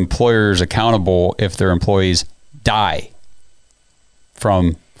hold employers accountable if their employees die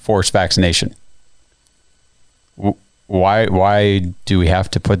from forced vaccination. Why do we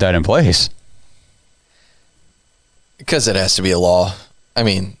have to put that in place? Because it has to be a law. I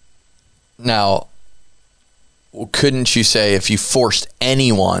mean, now, couldn't you say if you forced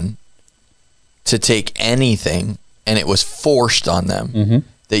anyone to take anything and it was forced on them,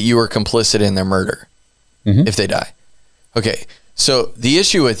 that you were complicit in their murder if they die? Okay, so the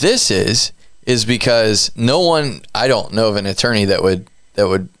issue with this is because I don't know of an attorney that would,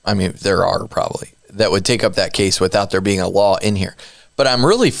 I mean, there are probably, that would take up that case without there being a law in here. But I'm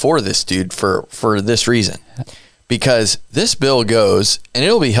really for this dude for this reason. Because this bill goes, and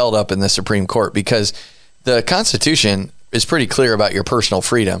it'll be held up in the Supreme Court, because the Constitution is pretty clear about your personal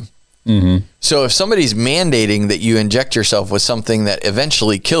freedom. So if somebody's mandating that you inject yourself with something that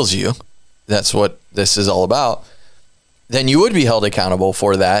eventually kills you, that's what this is all about, then you would be held accountable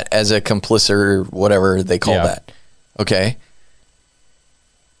for that as a complicit or whatever they call that. Okay.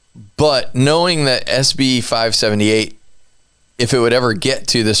 But knowing that SB 578, if it would ever get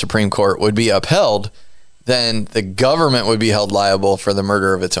to the Supreme Court, would be upheld, then the government would be held liable for the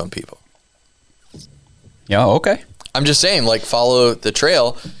murder of its own people. Yeah, okay. I'm just saying, like, follow the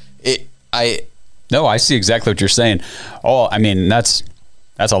trail. No, I see exactly what you're saying. Oh, I mean, that's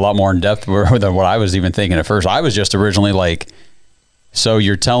a lot more in depth than what I was even thinking at first. I was just originally like, so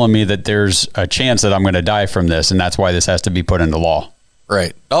you're telling me that there's a chance that I'm going to die from this, and that's why this has to be put into law.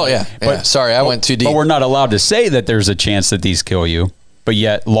 Right. Oh, yeah. But sorry, I went too deep. But we're not allowed to say that there's a chance that these kill you, but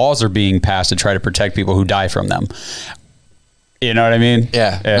yet laws are being passed to try to protect people who die from them. You know what I mean?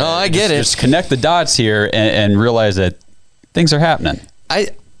 Yeah. No, I get it. Just connect the dots here and realize that things are happening. I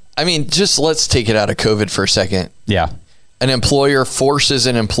mean, just let's take it out of COVID for a second. Yeah. An employer forces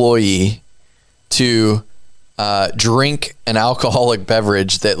an employee to drink an alcoholic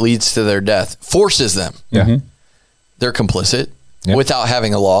beverage that leads to their death. Forces them. Yeah. Mm-hmm. They're complicit without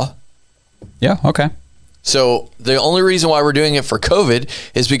having a law. Yeah. Okay. So the only reason why we're doing it for COVID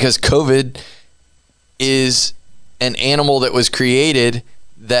is because COVID is an animal that was created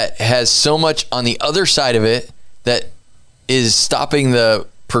that has so much on the other side of it that is stopping the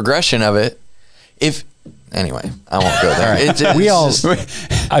progression of it. Anyway, I won't go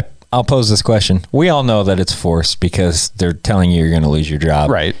there. I'll pose this question. We all know that it's forced because they're telling you you're going to lose your job.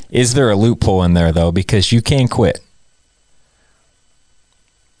 Right. Is there a loophole in there, though? Because you can quit.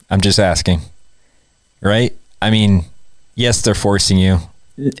 I'm just asking. Right? I mean, yes, they're forcing you.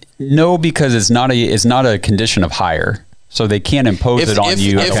 No, because it's not a condition of hire. So they can't impose it on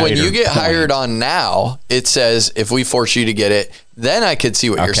you. If when you get hired on now, it says if we force you to get it, then I could see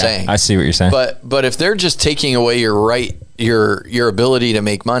what you're saying. I see what you're saying. But if they're just taking away your ability to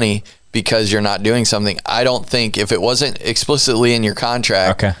make money because you're not doing something, I don't think if it wasn't explicitly in your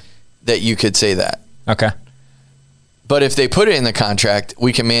contract that you could say that. Okay. But if they put it in the contract,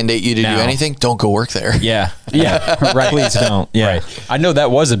 we can mandate you to do anything. Don't go work there. Yeah. Yeah. Right. Please don't. Yeah. Right. I know that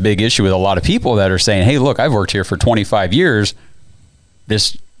was a big issue with a lot of people that are saying, hey, look, I've worked here for 25 years.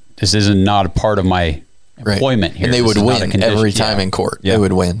 This isn't not a part of my employment here. And they would win every time in court. Yeah. They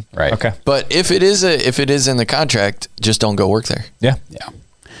would win. Right. Okay. But if it is in the contract, just don't go work there. Yeah. Yeah.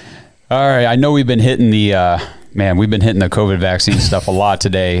 All right. I know we've been hitting the COVID vaccine stuff a lot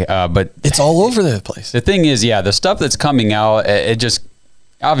today, but it's all over the place. The thing is, the stuff that's coming out, it just,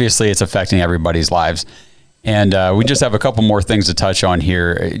 obviously it's affecting everybody's lives. And we just have a couple more things to touch on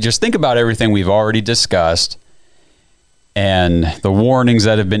here. Just think about everything we've already discussed and the warnings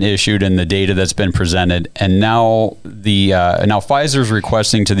that have been issued and the data that's been presented. And now Pfizer's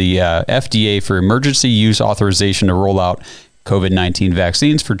requesting to the FDA for emergency use authorization to roll out COVID-19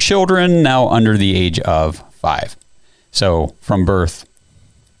 vaccines for children now under the age of 5. So from birth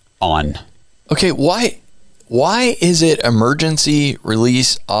on. Okay, why is it emergency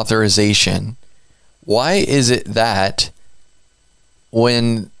release authorization? Why is it that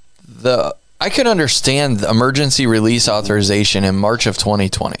when I could understand the emergency release authorization in March of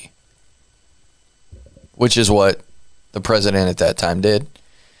 2020, which is what the president at that time did,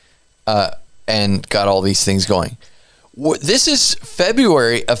 and got all these things going. This is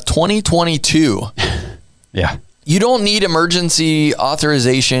February of 2022. Yeah. You don't need emergency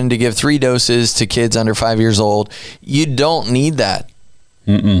authorization to give 3 doses to kids under 5 years old. You don't need that.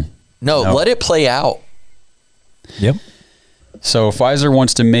 No, let it play out. Yep. So Pfizer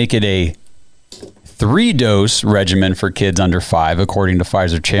wants to make it a 3-dose regimen for kids under 5, according to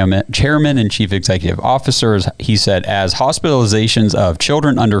Pfizer chairman and chief executive officer. He said, as hospitalizations of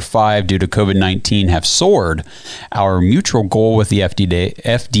children under 5 due to COVID-19 have soared, our mutual goal with the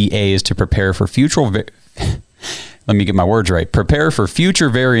FDA is to prepare for future prepare for future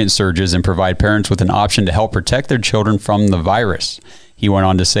variant surges and provide parents with an option to help protect their children from the virus. He went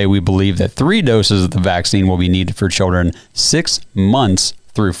on to say, we believe that 3 doses of the vaccine will be needed for children 6 months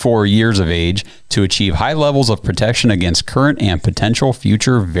through 4 years of age to achieve high levels of protection against current and potential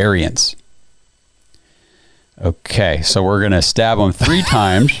future variants. Okay, so we're going to stab them 3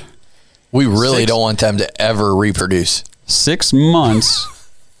 times. We really don't want them to ever reproduce. 6 months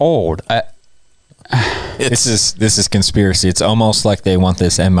old. This is conspiracy. It's almost like they want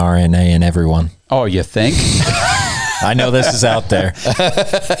this mRNA in everyone. Oh, you think? I know this is out there.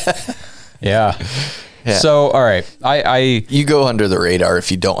 Yeah. So, all right. You go under the radar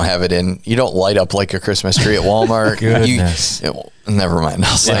if you don't have it in. You don't light up like a Christmas tree at Walmart. Goodness. Never mind.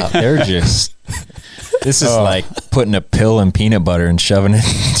 I'll say they're just... This is like putting a pill in peanut butter and shoving it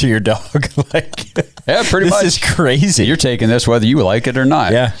into your dog. Like, Yeah, pretty much. This is crazy. You're taking this whether you like it or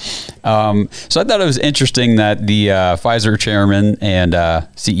not. Yeah. So I thought it was interesting that the Pfizer chairman and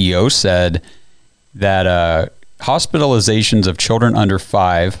CEO said that hospitalizations of children under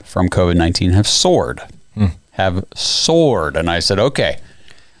 5 from COVID-19 have soared. Have soared. And I said, okay,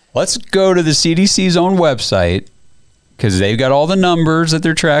 let's go to the CDC's own website, because they've got all the numbers that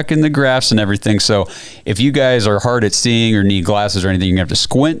they're tracking, the graphs and everything. So if you guys are hard at seeing or need glasses or anything, you're going to have to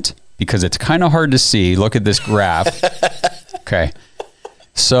squint because it's kind of hard to see. Look at this graph. Okay.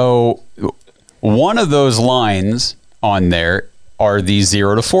 So one of those lines on there are the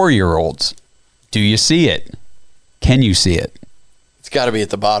 0 to 4-year-olds. Do you see it? Can you see it? It's got to be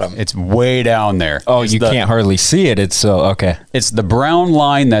at the bottom. It's way down there. Oh, It's you can't hardly see it. It's so, okay. It's the brown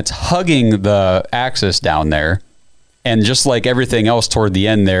line that's hugging the axis down there. And just like everything else toward the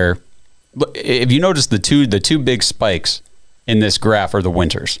end there, if you notice the two big spikes in this graph are the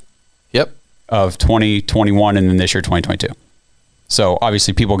winters. Yep. Of 2021 and then this year 2022. So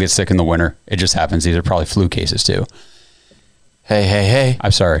obviously people get sick in the winter. It just happens. These are probably flu cases too. Hey.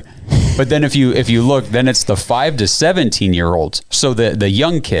 I'm sorry. But then if you look, then it's the 5 to 17-year-olds. So the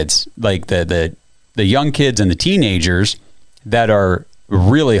young kids, like the young kids and the teenagers that are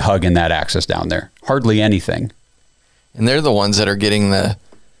really hugging that axis down there. Hardly anything. And they're the ones that are getting the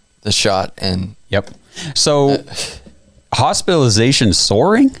shot. And yep. So hospitalization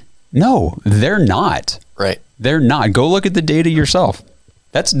soaring? No, they're not. Right. They're not. Go look at the data yourself.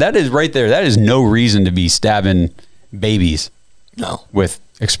 That is right there. That is no reason to be stabbing babies. No. With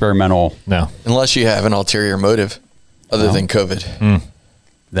experimental. No. Unless you have an ulterior motive other than COVID.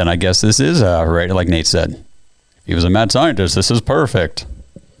 Then I guess this is right, like Nate said. If he was a mad scientist, this is perfect.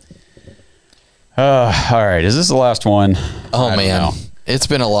 All right, is this the last one? Oh man, it's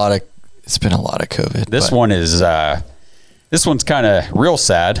been a lot of COVID. This one's kind of real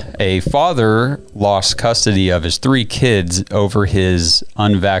sad. A father lost custody of his 3 kids over his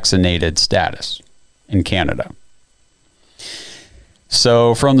unvaccinated status in Canada.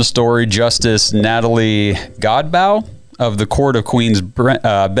 So from the story, Justice Natalie Godbout of the Court of Queen's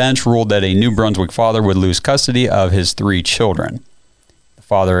bench ruled that a New Brunswick father would lose custody of his 3 children. The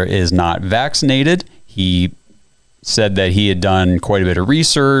father is not vaccinated. He said that he had done quite a bit of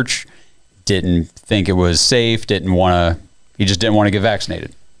research, didn't think it was safe, he just didn't want to get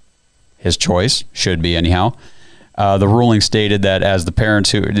vaccinated. His choice, should be anyhow. The ruling stated that as the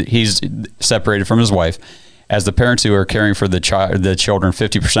parents he's separated from his wife, as the parents who are caring for the children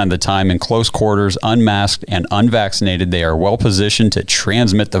 50% of the time in close quarters, unmasked and unvaccinated, they are well positioned to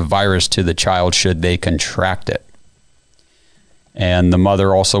transmit the virus to the child should they contract it. And the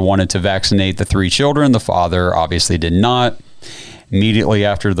mother also wanted to vaccinate the 3 children. The father obviously did not. Immediately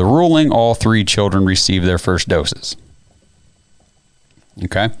after the ruling, all 3 children received their first doses.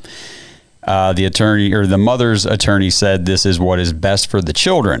 Okay. The mother's attorney said this is what is best for the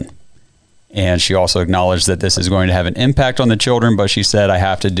children. And she also acknowledged that this is going to have an impact on the children, but she said, I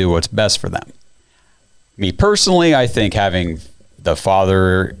have to do what's best for them. Me personally, I think having the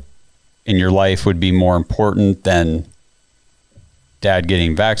father in your life would be more important than dad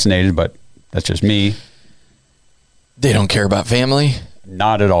getting vaccinated, but that's just me. They don't care about family.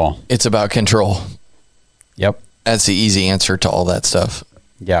 Not at all. It's about control. Yep. That's the easy answer to all that stuff.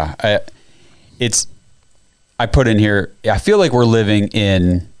 Yeah. I put in here, I feel like we're living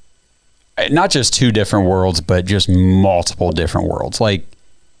in not just 2 different worlds, but just multiple different worlds. Like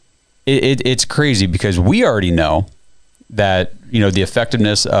it's crazy because we already know that, the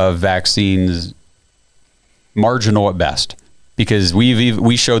effectiveness of vaccines marginal at best, because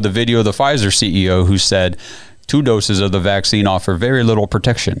we showed the video of the Pfizer CEO who said 2 doses of the vaccine offer very little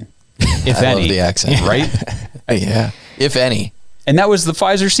protection, if I any. love the accent. Right? Yeah. If any. And that was the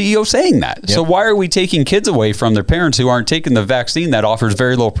Pfizer CEO saying that. Yep. So why are we taking kids away from their parents who aren't taking the vaccine that offers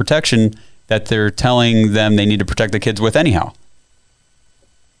very little protection that they're telling them they need to protect the kids with anyhow?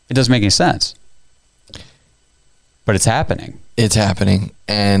 It doesn't make any sense. But it's happening. It's happening.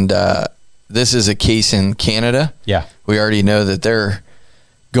 And this is a case in Canada. Yeah. We already know that they're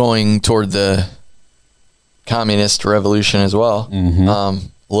going toward the communist revolution as well. Mm-hmm. A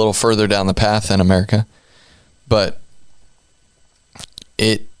little further down the path than America. But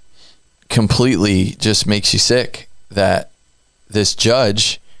it completely just makes you sick that this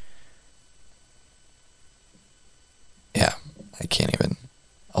judge, I can't even,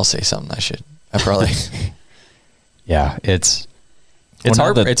 I'll say something I probably. Yeah, it's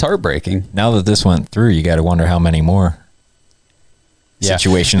heartbreaking. Now that this went through, you got to wonder how many more.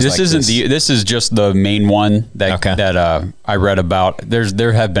 situations This like isn't this. this is just the main one that I read about.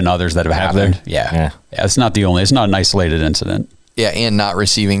 There have been others that have happened. there? Yeah, it's not the only. It's not an isolated incident. Yeah, and not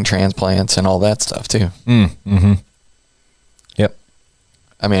receiving transplants and all that stuff too. Yep.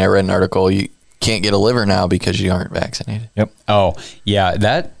 I mean, I read an article. You can't get a liver now because you aren't vaccinated. Yep. Oh,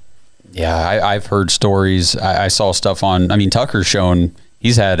 yeah, I've heard stories. I saw stuff on. I mean, Tucker's shown.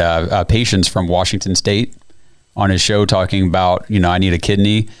 He's had patients from Washington State on his show talking about, I need a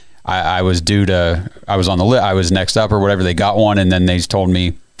kidney. I was on the list. I was next up or whatever. They got one, and then they told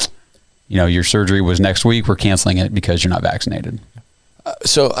me, your surgery was next week. We're canceling it because you're not vaccinated.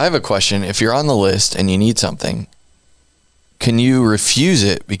 So I have a question. If you're on the list and you need something, can you refuse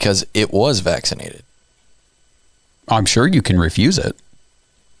it because it was vaccinated? I'm sure you can refuse it.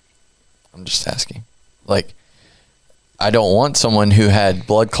 I'm just asking. Like, I don't want someone who had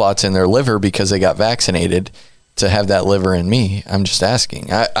blood clots in their liver because they got vaccinated to have that liver in me. I'm just asking.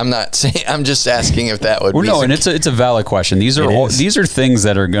 I'm not saying. I'm just asking if that would. Well, no, and it's a valid question. These are things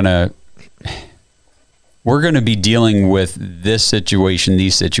that are we're gonna be dealing with these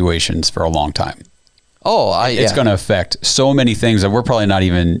situations for a long time. Oh, it's going to affect so many things that we're probably not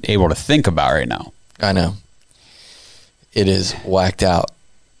even able to think about right now. I know. It is whacked out.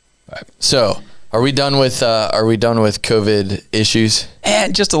 So, are we done with COVID issues?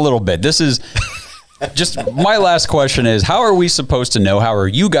 And just a little bit. This is just my last question is, how are we supposed to know? How are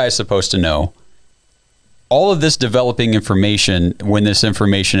you guys supposed to know all of this developing information when this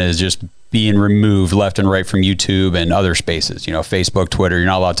information is just being removed left and right from YouTube and other spaces, Facebook, Twitter? You're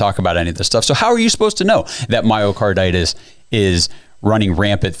not allowed to talk about any of this stuff. So how are you supposed to know that myocarditis is running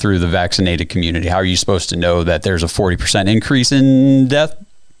rampant through the vaccinated community? How are you supposed to know that there's a 40% increase in death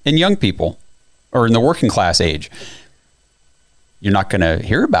in young people or in the working class age? You're not going to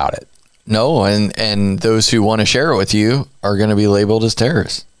hear about it. No, and those who want to share it with you are going to be labeled as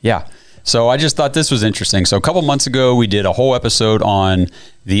terrorists. Yeah. So I just thought this was interesting. So a couple months ago, we did a whole episode on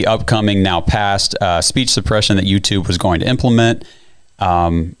the upcoming, now past, speech suppression that YouTube was going to implement.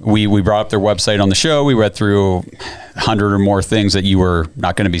 We brought up their website on the show. We read through 100 or more things that you were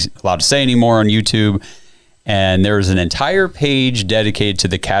not going to be allowed to say anymore on YouTube. And there was an entire page dedicated to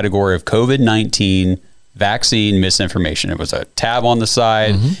the category of COVID-19 vaccine misinformation. It was a tab on the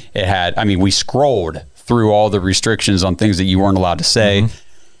side. It had, we scrolled through all the restrictions on things that you weren't allowed to say.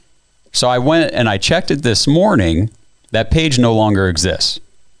 So I went and I checked it this morning. That page no longer exists.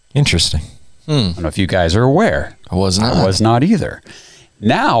 Interesting. I don't know if you guys are aware. I was not either.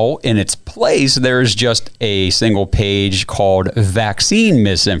 Now, in its place, there is just a single page called Vaccine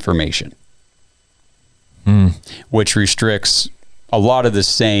Misinformation, which restricts a lot of the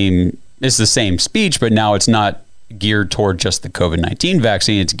same. It's the same speech, but now it's not geared toward just the COVID-19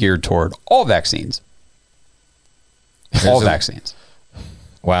 vaccine. It's geared toward all vaccines. All vaccines.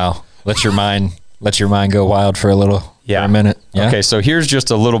 Wow. Let your mind go wild for a minute. Yeah? Okay, so here's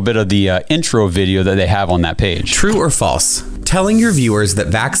just a little bit of the intro video that they have on that page. True or false? Telling your viewers that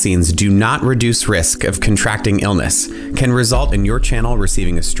vaccines do not reduce risk of contracting illness can result in your channel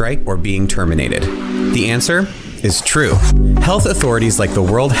receiving a strike or being terminated. The answer is true. Health authorities like the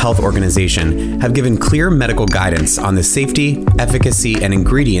World Health Organization have given clear medical guidance on the safety, efficacy, and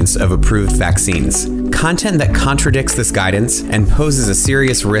ingredients of approved vaccines. Content that contradicts this guidance and poses a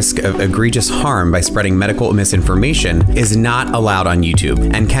serious risk of egregious harm by spreading medical misinformation is not allowed on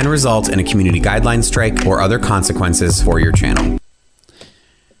YouTube and can result in a community guideline strike or other consequences for your channel.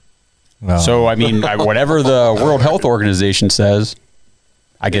 Well, So, whatever the World Health Organization says,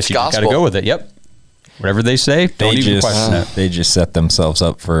 I guess you got to go with it. Yep. Whatever they say, don't even question it. They just set themselves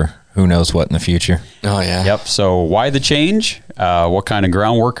up for who knows what in the future. Oh, yeah. Yep. So why the change? What kind of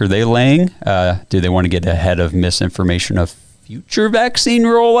groundwork are they laying? Do they want to get ahead of misinformation of future vaccine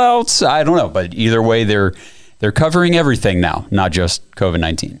rollouts? I don't know. But either way, they're covering everything now, not just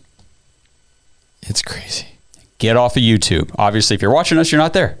COVID-19. It's crazy. Get off of YouTube. Obviously, if you're watching us, you're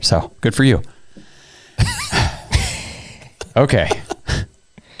not there. So good for you. Okay.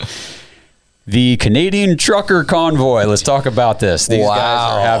 The Canadian trucker convoy. Let's talk about this. These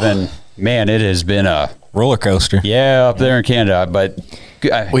guys are having, it has been a roller coaster. Yeah, up there in Canada. But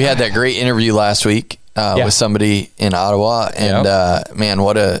we had that great interview last week with somebody in Ottawa, and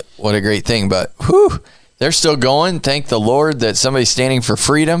what a great thing. But they're still going. Thank the Lord that somebody's standing for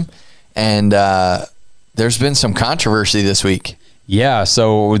freedom. And there's been some controversy this week. Yeah,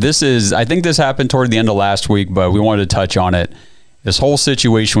 so I think this happened toward the end of last week, but we wanted to touch on it. This whole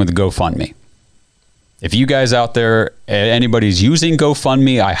situation with GoFundMe. If you guys out there, anybody's using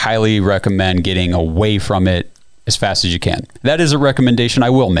GoFundMe, I highly recommend getting away from it as fast as you can. That is a recommendation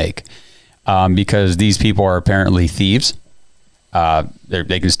I will make because these people are apparently thieves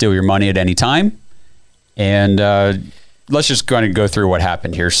They can steal your money at any time. And let's just kind of go through what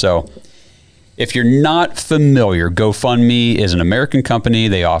happened here. So if you're not familiar, GoFundMe is an American company.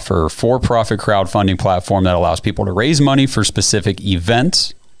 They offer a for-profit crowdfunding platform that allows people to raise money for specific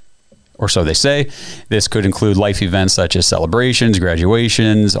events, or so they say. This could include life events such as celebrations,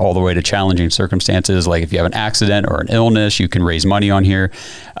 graduations, all the way to challenging circumstances. Like if you have an accident or an illness, you can raise money on here.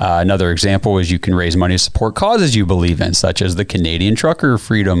 Another example is you can raise money to support causes you believe in, such as the Canadian Trucker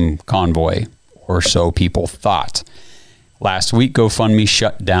Freedom Convoy, or so people thought. Last week, GoFundMe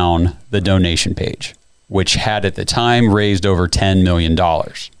shut down the donation page, which had at the time raised over $10 million.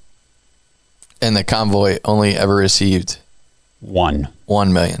 And the convoy only ever received $1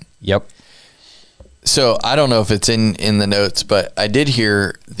 million. Yep. So I don't know if it's in the notes, but I did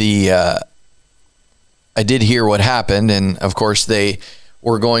hear what happened, and of course they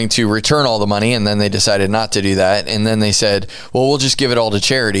were going to return all the money, and then they decided not to do that, and then they said, "Well, we'll just give it all to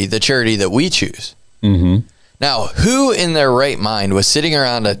charity, the charity that we choose." Mm-hmm. Now, who in their right mind was sitting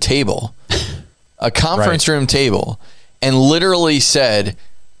around a table, a conference room table, and literally said,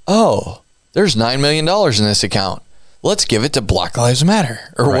 "Oh, there's $9 million in this account. Let's give it to Black Lives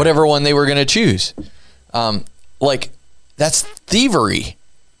Matter," or whatever one they were going to choose. That's thievery.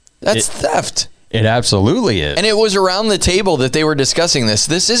 That's theft. It absolutely is. And it was around the table that they were discussing this.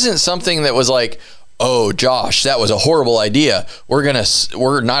 This isn't something that was like, "Oh, Josh, that was a horrible idea. We're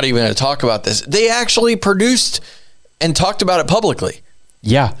not even going to talk about this." They actually produced and talked about it publicly.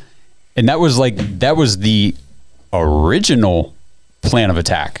 Yeah. And that was the original plan of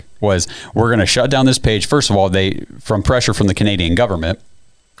attack. Was we're going to shut down this page. First of all, from pressure from the Canadian government.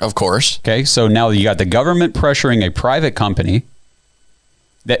 Of course. Okay, so now you got the government pressuring a private company.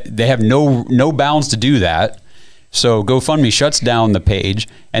 That they have no bounds to do that. So GoFundMe shuts down the page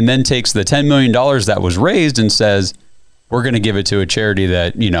and then takes the $10 million that was raised and says, we're going to give it to a charity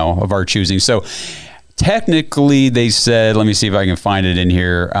that, of our choosing. So technically they said, let me see if I can find it in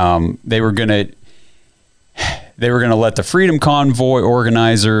here. They were going to let the Freedom Convoy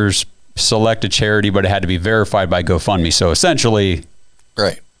organizers select a charity, but it had to be verified by GoFundMe. So essentially,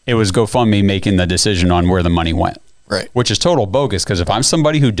 it was GoFundMe making the decision on where the money went. Right. Which is total bogus, because if I'm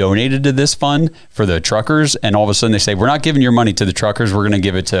somebody who donated to this fund for the truckers and all of a sudden they say, we're not giving your money to the truckers, we're going to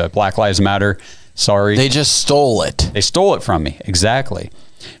give it to Black Lives Matter. Sorry. They just stole it. They stole it from me. Exactly.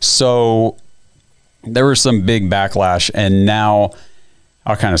 So there was some big backlash, and now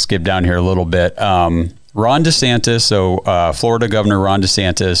I'll kind of skip down here a little bit. Ron DeSantis, Florida Governor Ron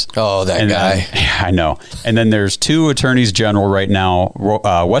DeSantis. Oh, that guy. I know. And then there's two attorneys general right now,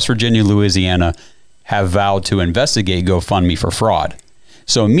 West Virginia, Louisiana, have vowed to investigate GoFundMe for fraud.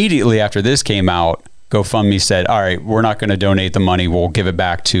 So immediately after this came out, GoFundMe said, all right, we're not going to donate the money. We'll give it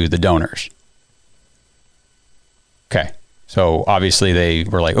back to the donors. Okay. So obviously they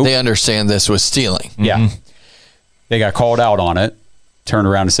were like, they understand this was stealing. Yeah. Mm-hmm. They got called out on it, turned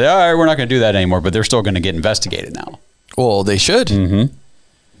around and said, all right, we're not going to do that anymore, but they're still going to get investigated now. Well, they should. Mm-hmm.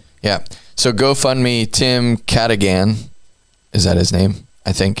 Yeah. So GoFundMe, Tim Cadigan, is that his name?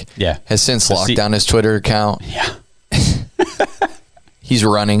 I think. Yeah. Has since locked down his Twitter account. Yeah. He's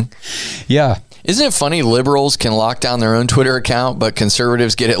running. Yeah. Isn't it funny liberals can lock down their own Twitter account, but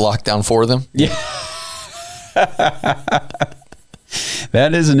conservatives get it locked down for them? Yeah.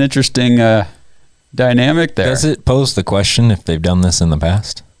 That is an interesting dynamic there. Does it pose the question if they've done this in the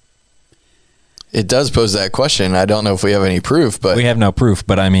past? It does pose that question. I don't know if we have any proof, but we have no proof,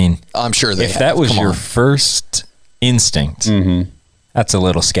 but I mean, I'm sure they if have. That was Come your on. first instinct, that's a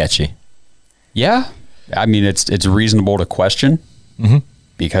little sketchy. Yeah. I mean, it's reasonable to question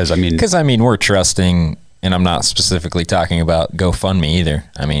because we're trusting, and I'm not specifically talking about GoFundMe either.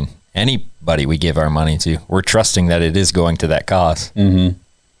 I mean, anybody we give our money to, we're trusting that it is going to that cause. Mm-hmm.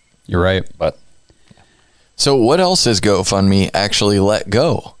 You're right. But so what else has GoFundMe actually let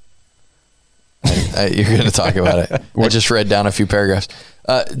go? You're going to talk about it. I just read down a few paragraphs.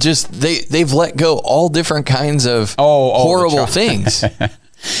 They've let go all different kinds of horrible things.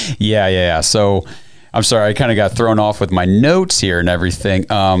 Yeah. So I'm sorry, I kind of got thrown off with my notes here and everything.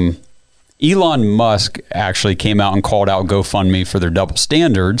 Elon Musk actually came out and called out GoFundMe for their double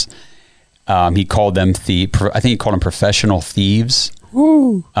standards. He called them I think he called them professional thieves.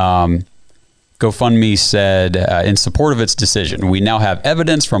 Woo. GoFundMe said, in support of its decision, we now have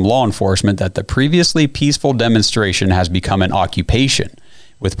evidence from law enforcement that the previously peaceful demonstration has become an occupation,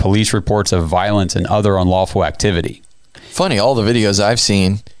 with police reports of violence and other unlawful activity. Funny, all the videos I've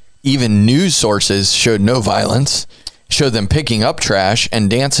seen, even news sources showed no violence, showed them picking up trash and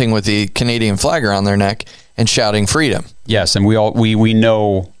dancing with the Canadian flag around their neck and shouting freedom. Yes, and we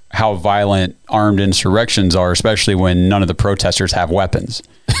know how violent armed insurrections are, especially when none of the protesters have weapons.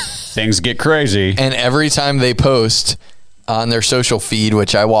 Things get crazy. And every time they post on their social feed,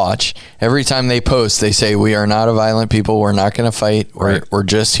 which I watch, every time they post, they say, we are not a violent people. We're not going to fight. We're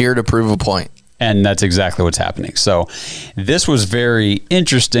just here to prove a point. And that's exactly what's happening. So this was very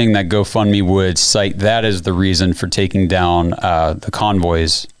interesting that GoFundMe would cite that as the reason for taking down the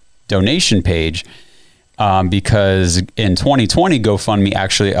Convoy's donation page. Because in 2020, GoFundMe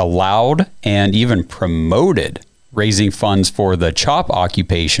actually allowed and even promoted raising funds for the CHOP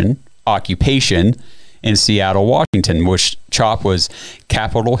occupation in Seattle, Washington, which CHOP was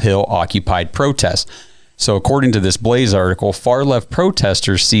Capitol Hill Occupied Protest. So according to this Blaze article, far-left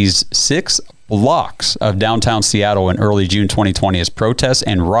protesters seized 6 blocks of downtown Seattle in early June 2020 as protests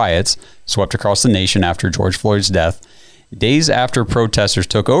and riots swept across the nation after George Floyd's death. Days after protesters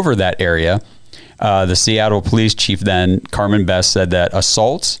took over that area, the Seattle police chief then, Carmen Best, said that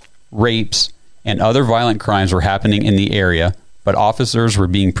assaults, rapes, and other violent crimes were happening in the area, but officers were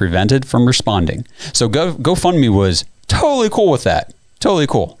being prevented from responding. So GoFundMe was totally cool with that. Totally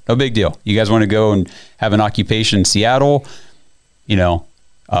cool. No big deal. You guys want to go and have an occupation in Seattle,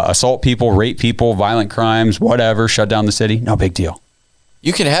 assault people, rape people, violent crimes, whatever, shut down the city? No big deal.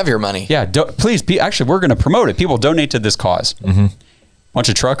 You can have your money. Yeah, please. Actually, we're going to promote it. People donate to this cause. Mm-hmm. Bunch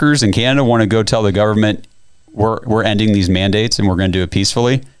of truckers in Canada want to go tell the government we're ending these mandates and we're going to do it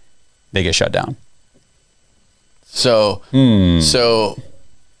peacefully. They get shut down. So you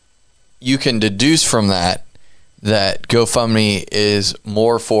can deduce from that GoFundMe is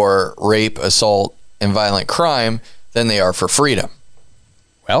more for rape, assault, and violent crime than they are for freedom.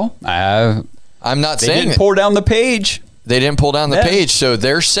 Well, I'm not saying they didn't pull down the page. They didn't pull down the page. So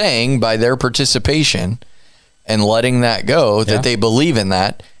they're saying by their participation and letting that go that they believe in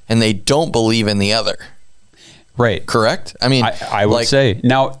that and they don't believe in the other. Right. Correct? I mean, I would say.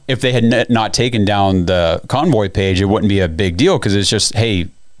 Now, if they had not taken down the Convoy page, it wouldn't be a big deal because it's just, hey,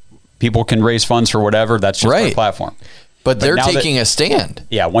 people can raise funds for whatever. That's just their platform. But they're taking a stand.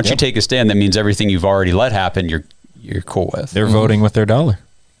 Yeah. Once you take a stand, that means everything you've already let happen, you're cool with. They're voting with their dollar.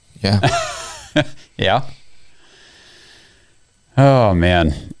 Yeah. Yeah. Oh,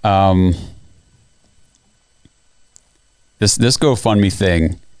 man. This GoFundMe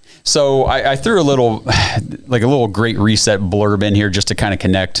thing. So I threw a little great reset blurb in here just to kind of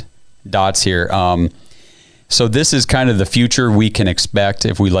connect dots here. So this is kind of the future we can expect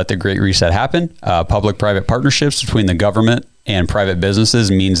if we let the Great Reset happen. Public-private partnerships between the government and private businesses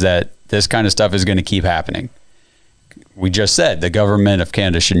means that this kind of stuff is going to keep happening. We just said the government of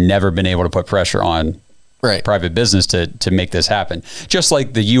Canada should never have been able to put pressure on private business to make this happen. Just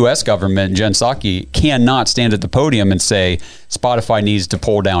like the U.S. government, Jen Psaki cannot stand at the podium and say Spotify needs to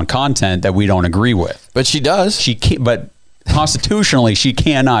pull down content that we don't agree with. But she does. She can't, but constitutionally, she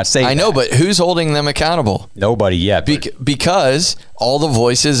cannot say I know, but who's holding them accountable? Nobody yet. Because all the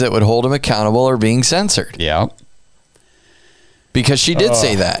voices that would hold them accountable are being censored. Yeah. Because she did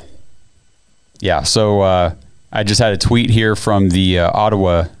say that. Yeah, so I just had a tweet here from the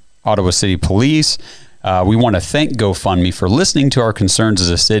Ottawa City Police. We want to thank GoFundMe for listening to our concerns as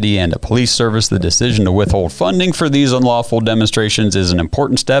a city and a police service. The decision to withhold funding for these unlawful demonstrations is an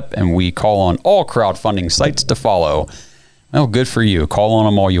important step, and we call on all crowdfunding sites to follow. Well, good for you. Call on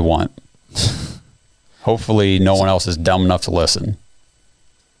them all you want. Hopefully no one else is dumb enough to listen.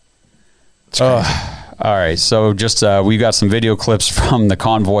 All right, so just we've got some video clips from the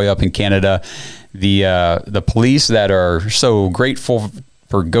convoy up in Canada. The police that are so grateful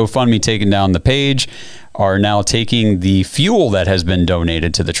for GoFundMe taking down the page are now taking the fuel that has been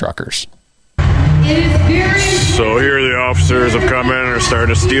donated to the truckers. So here the officers have come in and are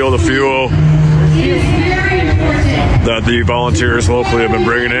starting to steal the fuel that the volunteers locally have been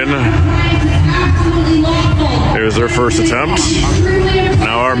bringing in. It was their first attempt.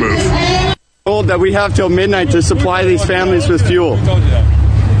 Now our move. Told that we have till midnight to supply these families with fuel. Who told you that?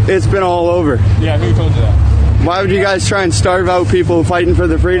 It's been all over. Yeah, who told you that? Why would you guys try and starve out people fighting for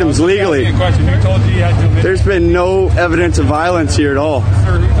their freedoms legally? Who told you you had till midnight? There's been no evidence of violence here at all.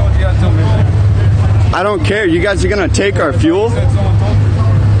 Sir, who told you you had till midnight? I don't care. You guys are going to take our fuel?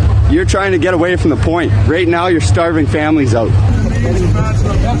 You're trying to get away from the point. Right now, you're starving families out.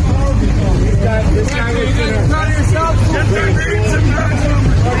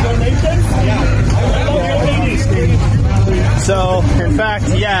 So, in fact,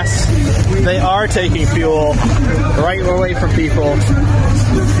 yes, they are taking fuel right away from people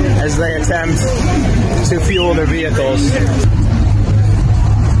as they attempt to fuel their vehicles.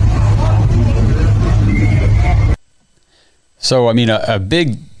 So, I mean, a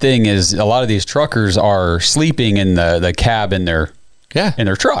big thing is a lot of these truckers are sleeping in the cab in their in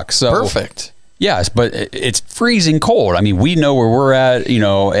their truck. So perfect. Yes, but it's freezing cold. I mean, we know where we're at, you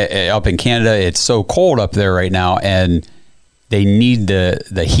know, up in Canada. It's so cold up there right now, and they need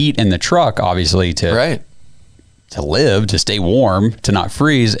the heat in the truck, obviously, to live, to stay warm, to not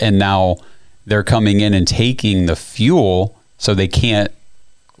freeze. And now they're coming in and taking the fuel so they can't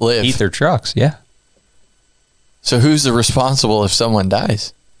heat their trucks. Yeah. So who's the responsible if someone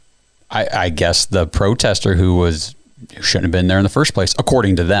dies? I guess the protester who shouldn't have been there in the first place,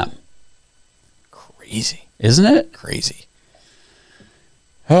 according to them. Crazy. Isn't it? Crazy.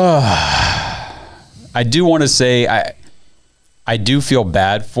 I do want to say I do feel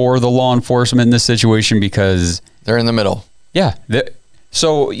bad for the law enforcement in this situation because they're in the middle. Yeah.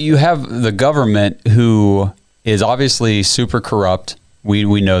 So you have the government who is obviously super corrupt.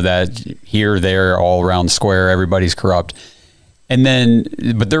 We know that here, there, all around the square, everybody's corrupt. And then,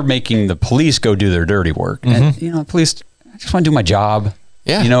 but they're making the police go do their dirty work. Mm-hmm. And, you know, police, I just want to do my job.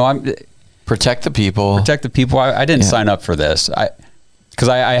 Yeah. You know, protect the people. Protect the people. I didn't sign up for this. Because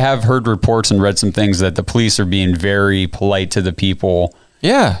I have heard reports and read some things that the police are being very polite to the people.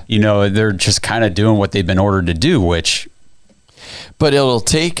 Yeah. You know, they're just kind of doing what they've been ordered to do, But it'll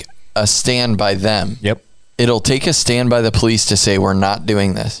take a stand by them. Yep. It'll take a stand by the police to say, we're not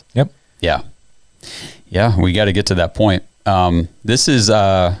doing this. Yep. Yeah. Yeah, we got to get to that point. This is,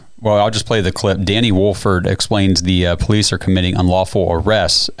 well, I'll just play the clip. Danny Wolford explains the police are committing unlawful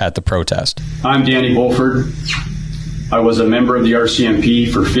arrests at the protest. I'm Danny Wolford. I was a member of the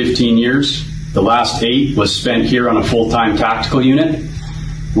RCMP for 15 years. The last 8 was spent here on a full-time tactical unit,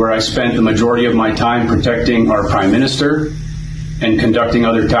 where I spent the majority of my time protecting our Prime Minister and conducting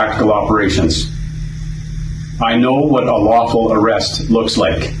other tactical operations. I know what a lawful arrest looks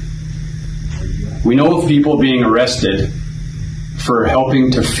like. We know of people being arrested for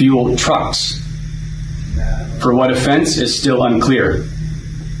helping to fuel trucks. For what offense is still unclear.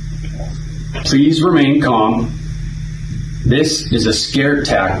 Please remain calm. This is a scare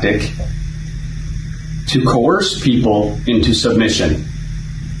tactic to coerce people into submission.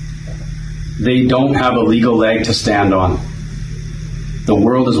 They don't have a legal leg to stand on. The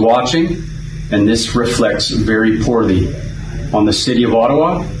world is watching, and this reflects very poorly on the City of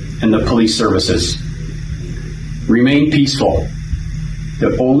Ottawa and the police services. Remain peaceful.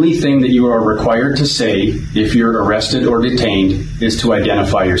 The only thing that you are required to say if you're arrested or detained is to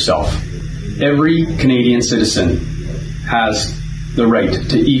identify yourself. Every Canadian citizen has the right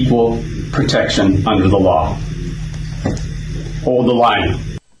to equal protection under the law. Hold the line.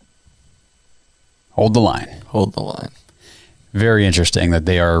 Hold the line. Hold the line. Very interesting that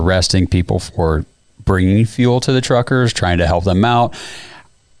they are arresting people for bringing fuel to the truckers, trying to help them out.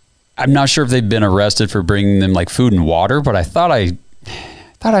 I'm not sure if they've been arrested for bringing them like food and water, but I thought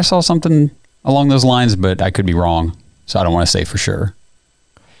I saw something along those lines, but I could be wrong. So I don't want to say for sure.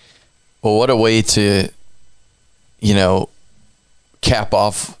 Well, what a way to, you know, cap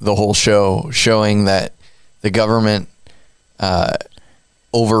off the whole show, showing that the government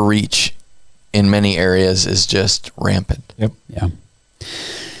overreach in many areas is just rampant. Yep. Yeah.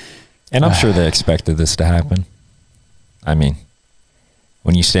 And I'm sure they expected this to happen. I mean,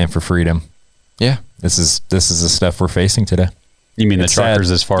 when you stand for freedom, yeah, this is the stuff we're facing today. You mean the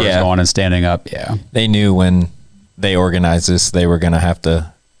truckers as far as going and standing up? Yeah. They knew when they organized this, they were going to have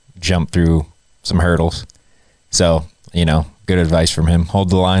to jump through some hurdles. So, you know, good advice from him. Hold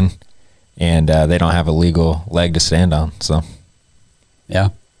the line, and they don't have a legal leg to stand on. So, yeah.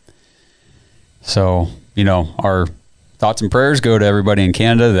 So, you know, our thoughts and prayers go to everybody in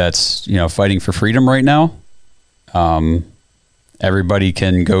Canada that's, you know, fighting for freedom right now. Everybody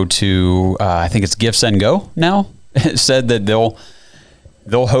can go to, I think it's Give, Send, Go now. It said that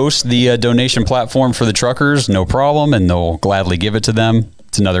they'll host the donation platform for the truckers, no problem, and they'll gladly give it to them.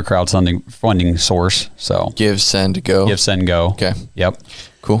 It's another crowdfunding source. So Give, Send, Go. Give, Send, Go. Okay. Yep.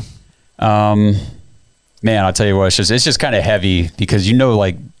 Cool. Man, I'll tell you what, it's just kind of heavy because, you know,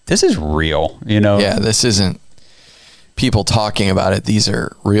 like, this is real, you know? Yeah, this isn't people talking about it. These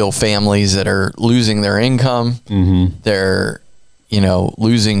are real families that are losing their income. Mm-hmm. They're, you know,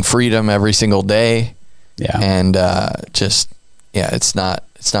 losing freedom every single day. Yeah. And it's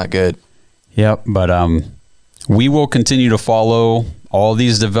not good. Yep. But we will continue to follow all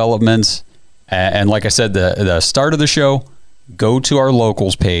these developments. And like I said, the start of the show, go to our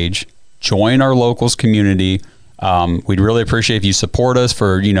locals page, join our locals community. We'd really appreciate if you support us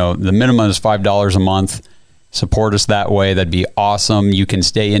for, you know, the minimum is $5 a month. Support us that way. That'd be awesome. You can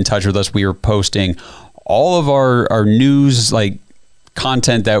stay in touch with us. We are posting all of our news, like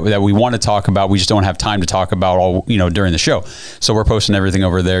content that we want to talk about. We just don't have time to talk about all, you know, during the show. So we're posting everything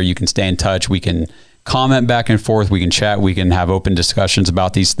over there. You can stay in touch. We can comment back and forth. We can chat. We can have open discussions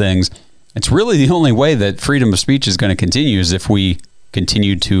about these things. It's really the only way that freedom of speech is going to continue is if we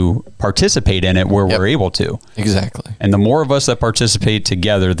continue to participate in it where we're able to. Exactly. And the more of us that participate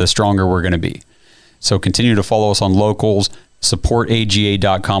together, the stronger we're going to be. So continue to follow us on Locals.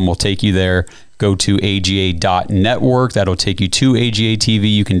 SupportAGA.com will take you there. Go to AGA.network. That'll take you to AGA TV.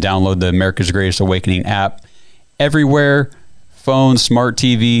 You can download the America's Greatest Awakening app everywhere. Phones, smart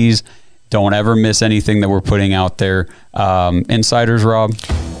TVs. Don't ever miss anything that we're putting out there. Insiders, Rob?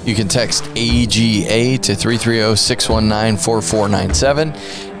 You can text AGA to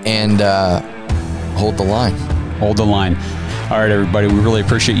 330-619-4497 and hold the line. Hold the line. All right, everybody. We really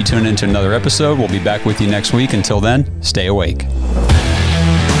appreciate you tuning in to another episode. We'll be back with you next week. Until then, stay awake.